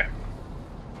got one guy.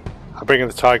 I'm bringing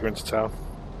the Tiger into town.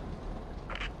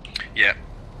 Yeah.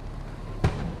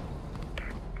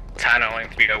 Tunneling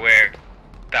to be aware.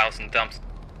 1,000 dumps.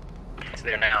 It's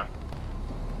there now.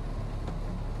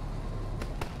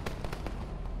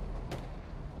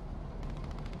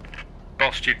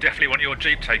 Boss, do you definitely want your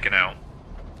Jeep taken out?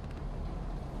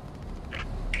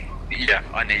 Yeah,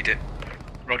 I need it.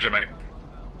 Roger, mate.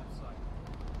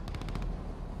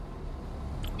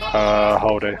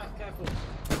 Hold it.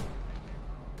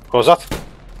 What was that?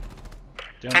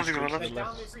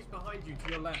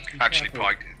 Actually,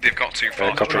 Pike, they've got too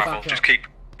far to travel. Just keep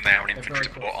them there and infantry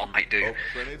support on, mate, do.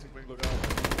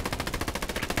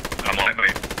 I'm on it,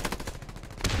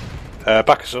 mate.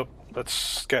 Back us up.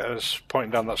 Let's get us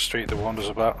pointing down that street that wanders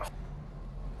about.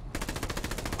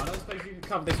 I don't suppose you can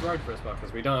cover this road for us,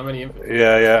 because we don't have any infantry.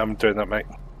 Yeah, I'm doing that, mate.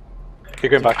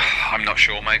 Keep going back. I'm not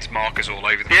sure, mate. Markers all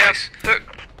over the place. Yeah,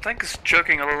 I think it's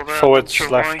joking a little bit. Forwards, sure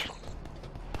left. Why.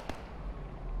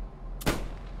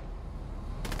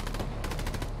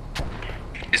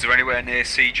 Is there anywhere near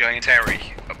CJ and Terry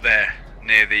up there,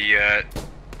 near the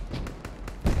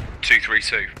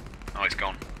 232? Oh, it's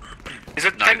gone. Is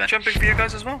it tank jumping for you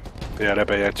guys as well? Yeah,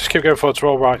 there, yeah. Just keep going forwards,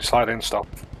 roll right, slightly and stop.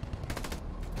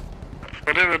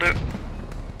 Will do.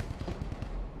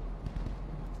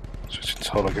 Switching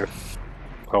to hologram.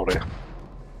 Hold here.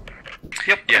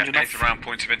 Yep, yeah, it's around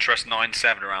points of interest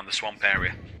 9-7 around the swamp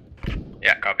area.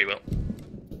 Yeah, copy, Will.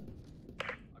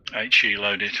 HE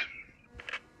loaded.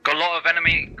 Got a lot of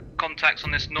enemy contacts on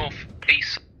this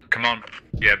north-east. Come on.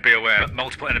 Yeah, be aware.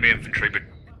 Multiple enemy infantry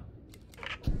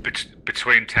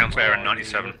between Town Square and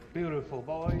 97. Beautiful,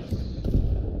 boys.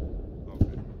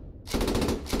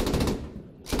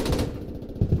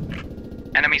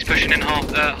 Enemies pushing in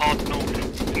hard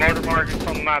north. Mortar markers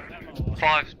on the map.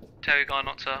 5, Terry guy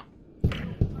not to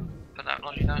put that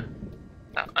on you know.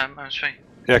 That MSV.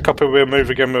 Yeah, copy, we'll move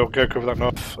again, we'll go cover that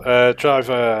north.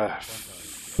 Driver...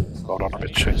 Hold on, a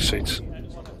bit, change seats.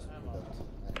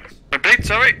 Repeat,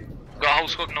 sorry. Got a whole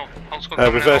squad north. Whole squad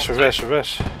Reverse. For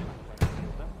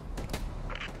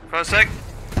a sec.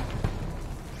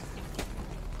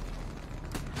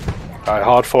 Alright,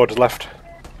 hard forward left.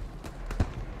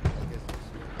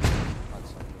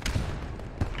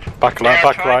 Back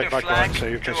right, so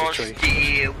you've just a tree.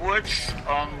 The woods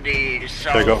on the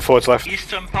south. There you go, forwards left.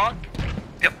 Eastern part.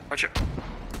 Yep, roger.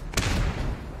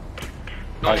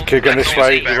 Right, keep going this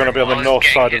way, we're going to be on the north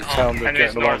side of the town, we're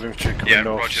getting a lot of infantry coming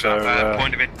north, roger so that.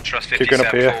 Point of interest keep going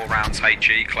up 57, here. 4 rounds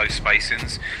HE, close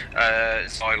spacings.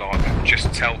 Zylog,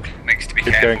 just tell needs to be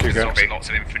Keep careful going, because there's obviously lots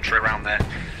of infantry around there.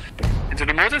 Into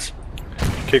the mortars?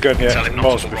 Keep going, yeah, Tell him the not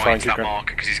mortars to will be right fine, into keep that going.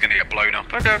 marker because he's going to get blown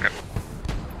up. Okay.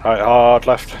 Alright, hard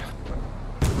left.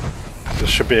 There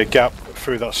should be a gap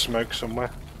through that smoke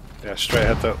somewhere. Yeah, straight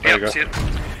ahead there, there you go. See it.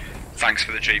 Thanks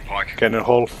for the G-Pike. Get in a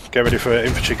hull, get ready for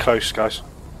infantry close, guys.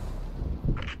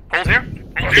 Hold here.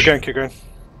 Keep going.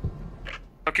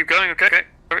 I'll keep going, okay.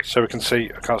 Sorry. So we can see,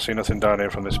 I can't see nothing down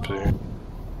here from this position.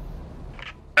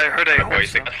 I heard a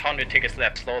Boys, 100 tickets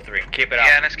left, slow through. Keep it up.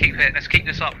 Yeah, let's keep it. Let's keep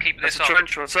this up. Keep this up.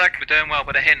 Trench, one sec. We're doing well,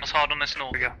 but they're hitting us hard on this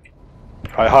north. There we go.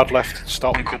 Alright, hard left,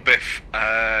 stop. Uncle Biff,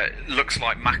 looks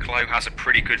like Maclo has a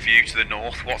pretty good view to the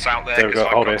north. What's out there? There we go,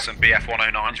 I've hold got here. some BF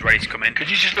 109s ready to come in. Could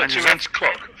you just look to Rent's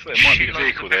clock? There might be a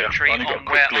vehicle there. I only got a on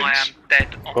where quick I glimpse. am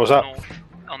dead on What was the that? north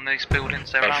on these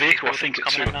buildings. There A are vehicle, I these think, at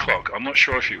buildings 2 coming in now. o'clock. I'm not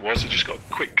sure if it was, I just got a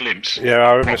quick glimpse. Yeah,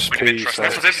 our Point of MSP's interest there.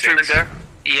 That's what's infantry there.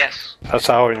 Yes. That's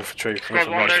our infantry. Squad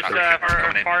 1,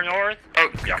 there's far north.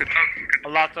 Oh, yeah. Good. A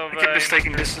lot of. I keep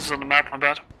mistaking distance on the map. My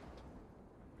bad.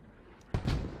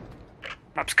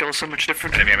 Map scale is so much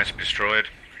different. Enemy MS destroyed.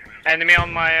 Enemy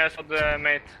on my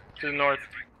mate to the north.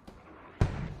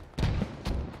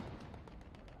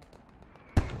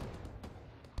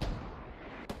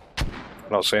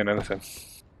 Not seeing anything.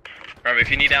 Right,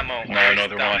 if you need ammo, no,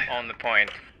 neither am I. On the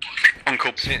point.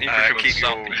 Uncle, keep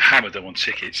your hammered them on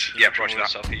tickets. Yeah, roger that.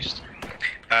 Southeast.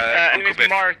 Enemies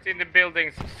marked in the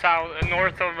buildings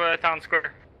north of town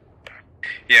square.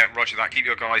 Yeah, roger that. Keep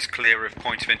your guys clear of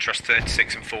point of interest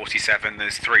 36 and 47.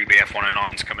 There's 3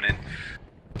 BF-109s coming in.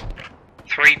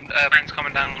 3 planes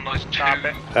coming down on those 2.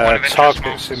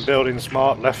 Targets in buildings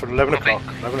marked left at 11 o'clock.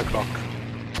 11 o'clock.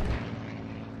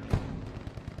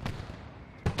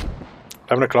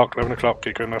 11 o'clock, 11 o'clock,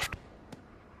 keep going left.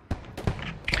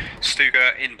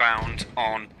 Stuga inbound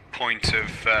on point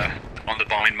of, on the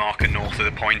bind marker north of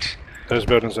the point. There's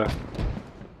buildings there.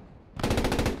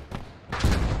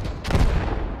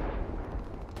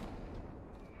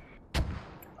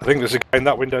 I think there's a guy in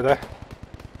that window there.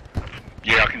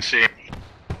 Yeah, I can see it.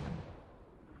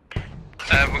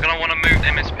 We're gonna want to move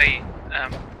MSP.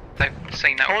 They've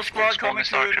seen that. Whole squad coming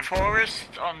through the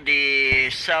forest on the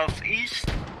southeast.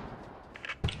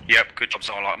 Yep, good job,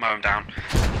 Zolak. Mow him down.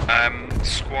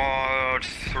 Squad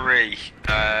 3,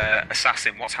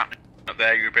 Assassin, what's happening up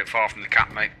there? You're a bit far from the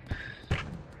cap, mate.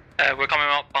 We're coming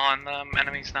up behind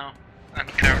enemies now and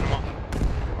clearing them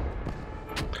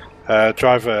off.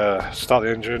 Driver, start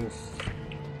the engine.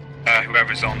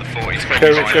 Whoever's on the 40.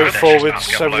 Go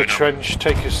forwards over the trench,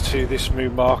 take us to this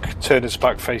moon mark, turn us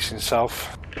back facing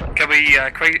south. Can we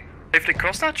safely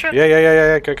cross that shit?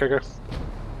 Yeah, go.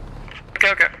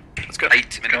 Okay. Let's go.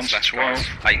 8 minutes left, guys.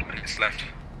 8 minutes left.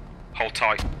 Hold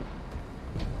tight.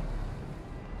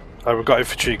 We've got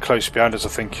infantry close behind us, I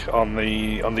think, on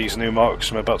these new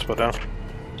marks I'm about to put down.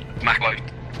 Maclo,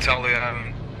 tell the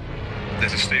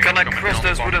there's a Stuga. Can I cross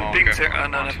those wooden beams here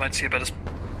and then I might see about us?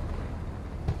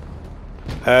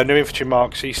 New infantry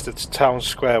marks east of town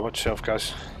square. Watch yourself,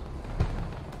 guys.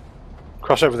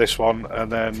 Cross over this one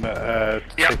and then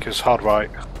take us hard right.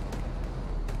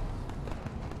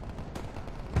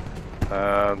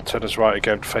 And turn us right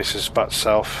again, faces back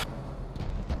south.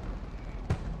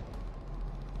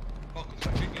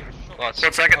 One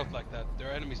second. Like that. There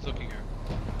are enemies looking here.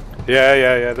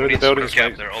 Yeah. They're in the buildings,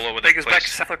 mate. They're all over the Take us place. back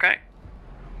south, okay?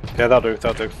 Yeah, that'll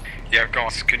do. Yeah,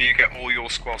 guys, can you get all your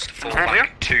squads to fall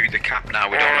back to the cap now?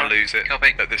 We don't want to lose it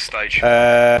at this stage.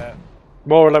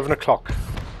 More 11 o'clock.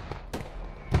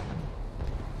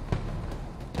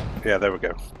 Yeah, there we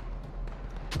go.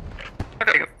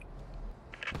 Okay, go.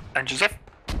 Engines off.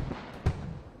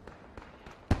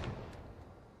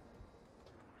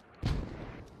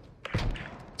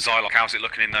 Zylok, how's it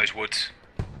looking in those woods?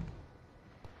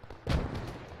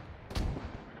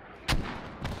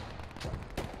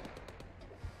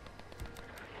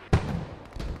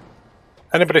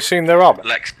 Anybody seen their armor?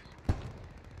 Lex.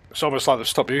 It's almost like they've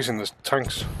stopped using the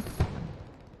tanks.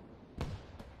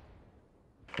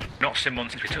 Not seen one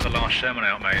since we took the last Sherman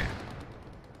out, mate.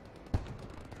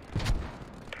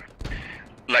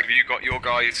 Lex, have you got your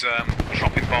guys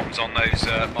dropping bombs on those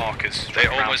markers? They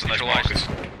almost neutralised.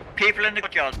 People in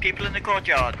the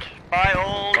courtyard. By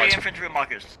all the infantry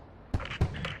markers.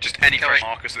 Just any fresh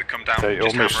markers that come down. They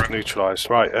just almost hammer 'em. neutralised.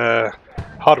 Right,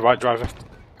 hard right, driver.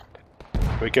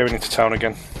 We're going into town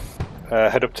again.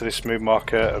 Head up to this moon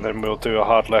marker and then we'll do a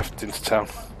hard left into town.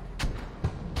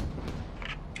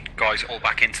 Guys, all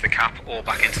back into the cap,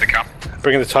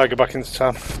 Bringing the Tiger back into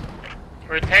town.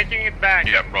 We're taking it back.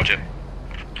 Yeah, roger.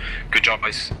 Good job,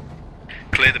 guys.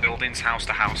 Clear the buildings, house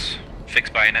to house. Fix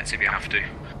bayonets if you have to.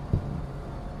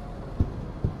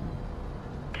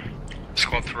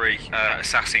 Squad 3,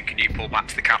 Assassin, can you pull back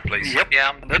to the cap, please? Yep.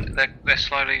 Yeah, they're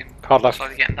slowly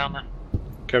getting down there.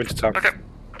 Go into town. Okay.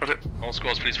 Got it. All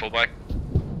squads, please fall back.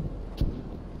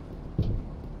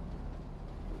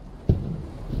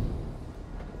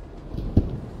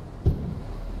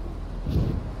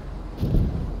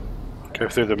 Go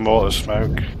through the mortar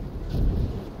smoke.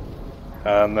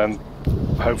 And then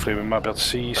hopefully we might be able to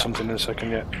see something in a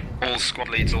second yet. All squad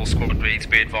leads,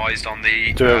 be advised on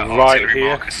the Do it right artillery here,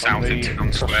 marker south on of the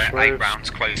town square. 8 crossroads. rounds,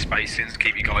 close spacings,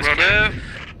 keep you guys Roger. clear.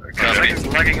 It's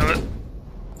lagging a bit.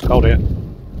 Hold it.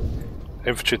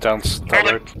 Infantry down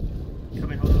that road.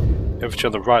 Infantry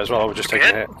on the right as well, we're just taking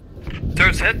a hit.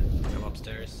 Turns head. Come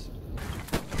upstairs.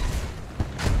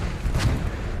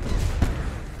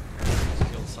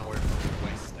 Killed somewhere from the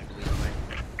west, I believe, mate.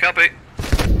 Copy.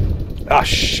 Ah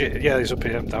shit, yeah, he's up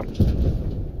here, I'm down.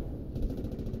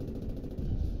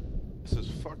 This is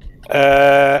fucking.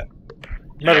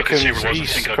 Americans I can see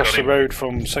east I think I across got the him. road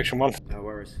from section 1. No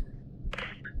worries.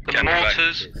 The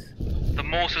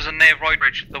mortars are near road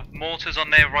bridge. The mortars on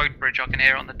near road bridge. I can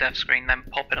hear on the dev screen them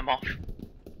popping them off.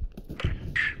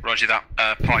 Roger that.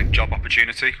 Pipe job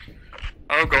opportunity.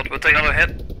 Oh god, we'll take another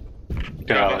hit.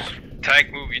 Get out of there.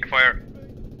 Tank moving, fire.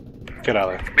 Get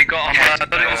out of there. We got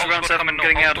around 7 coming north.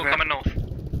 getting out of Hostile here. coming north.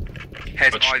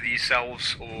 Head either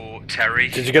yourselves or Terry.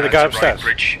 Did you get the guy to upstairs? Road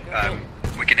Bridge.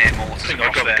 We can hear mortars I think I've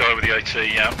across got the there. guy with the AT,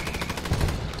 yeah.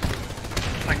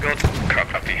 Thank god.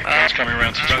 Copy. It's coming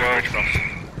around to 12.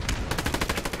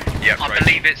 Yeah, I right.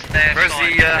 believe it's their Where's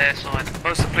side. the, Their side.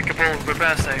 most applicable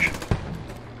repair station?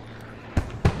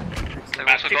 They've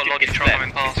also got logic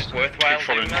coming past. It's worthwhile. Keep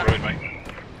following the doing road, mate.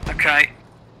 Okay.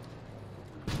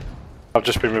 I've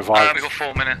just been revived. We've got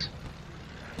 4 minutes.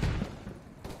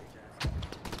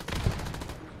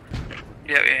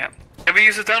 Yeah. Can we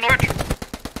use the down bridge?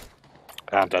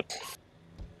 I'm dead.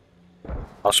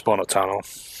 I'll spawn at town hall.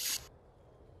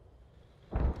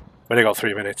 We only got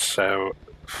 3 minutes, so...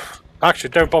 Actually,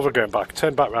 don't bother going back.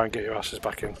 Turn back round and get your asses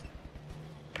back in.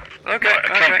 Okay,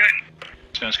 Right, okay.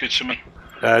 Sounds good to me.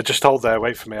 Just hold there,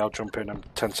 wait for me, I'll jump in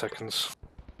 10 seconds.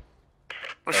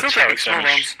 We're still Tower taking small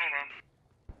damage. arms.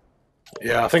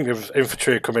 Yeah, I think the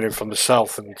infantry are coming in from the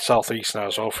south and southeast now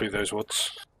as well through those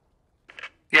woods.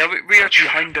 Yeah, we are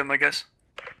behind them, I guess.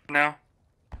 Now.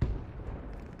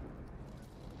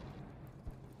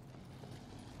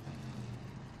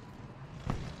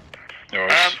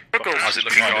 Alright. Buckles, How's it do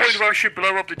looking, you guys? point where I should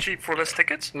blow up the jeep for less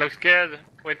tickets? Looks good.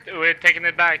 We're taking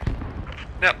it back.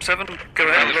 Yep, 7, go Well,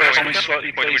 ahead. the blow first up one the is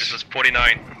slightly Wait a minute, please. this is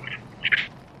 49.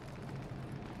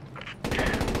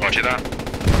 Roger that.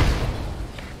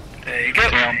 There you go.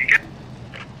 Down.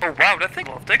 Oh wow, that thing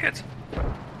of tickets.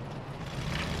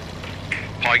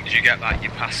 Pike, did you get that?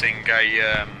 You're passing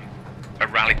a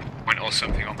rally point or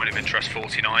something on point of interest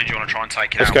 49. Do you want to try and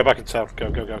take it Let's out? go back in town.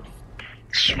 Go.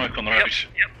 Smoke on the road.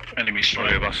 Enemy Sorry,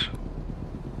 smoke. boss.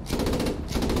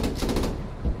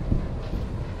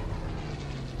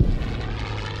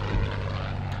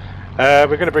 We're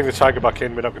going to bring the Tiger back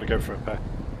in, we're not going to go for a repair.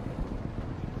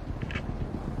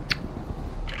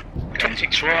 Come to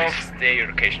 12. Stay your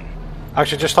location.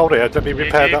 Actually, just hold it, let me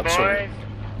repair that turret. Boys.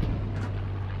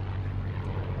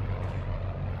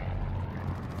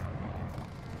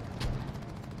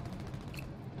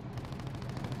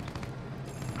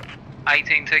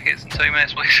 $18 tickets in 2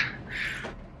 minutes, please.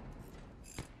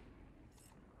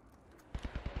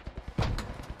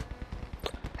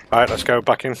 Alright, let's go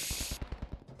back in.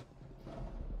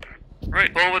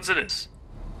 Right, forwards it is.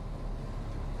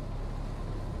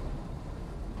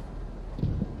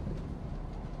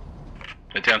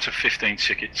 They're down to 15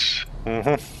 tickets.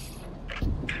 Anybody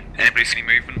see any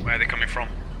movement? Where are they coming from?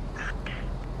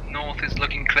 North is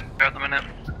looking clear at the minute.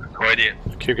 No idea.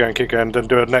 Keep going, then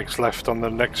do a next left on the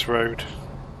next road.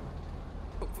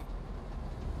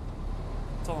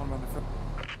 Someone run the front.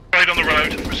 Right on the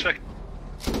road for a second.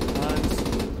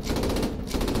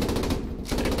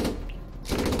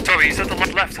 Sorry, he's at the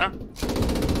left, huh?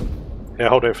 Yeah,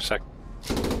 hold it for a sec.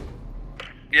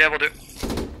 Yeah, we'll do.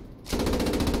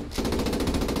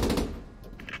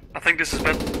 I think this is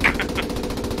better.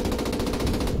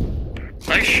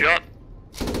 Nice shot.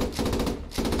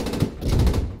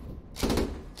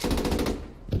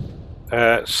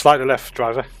 Slightly left,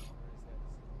 driver.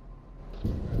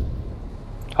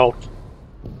 Hold.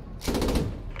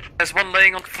 There's one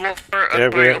laying on the floor. Yeah,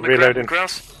 we're on the reloading.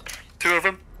 grass. 2 of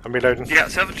them. I'm reloading. Yeah,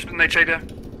 7 in HA there.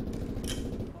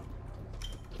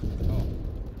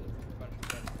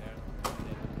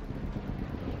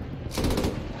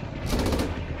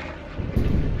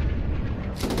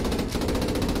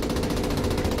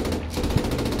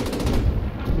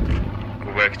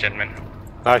 Good work, gentlemen.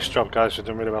 Nice job, guys, you're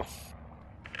doing really well.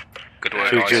 Good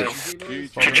work, GG. guys.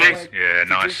 GG. Yeah,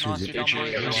 nice.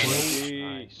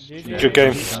 Good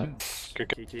game. Good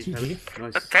game.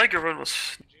 That Tiger run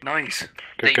was nice.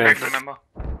 Good game. Remember.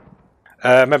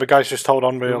 Remember, guys, just hold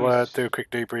on. We'll do a quick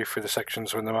debrief with the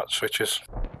sections when the map switches.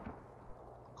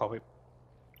 Copy.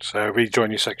 So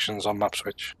rejoin your sections on map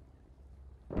switch.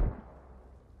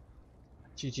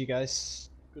 GG guys.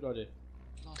 Good idea.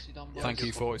 Thank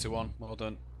you, 40-1. Well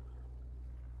done.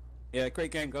 Yeah,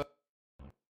 great game, guys.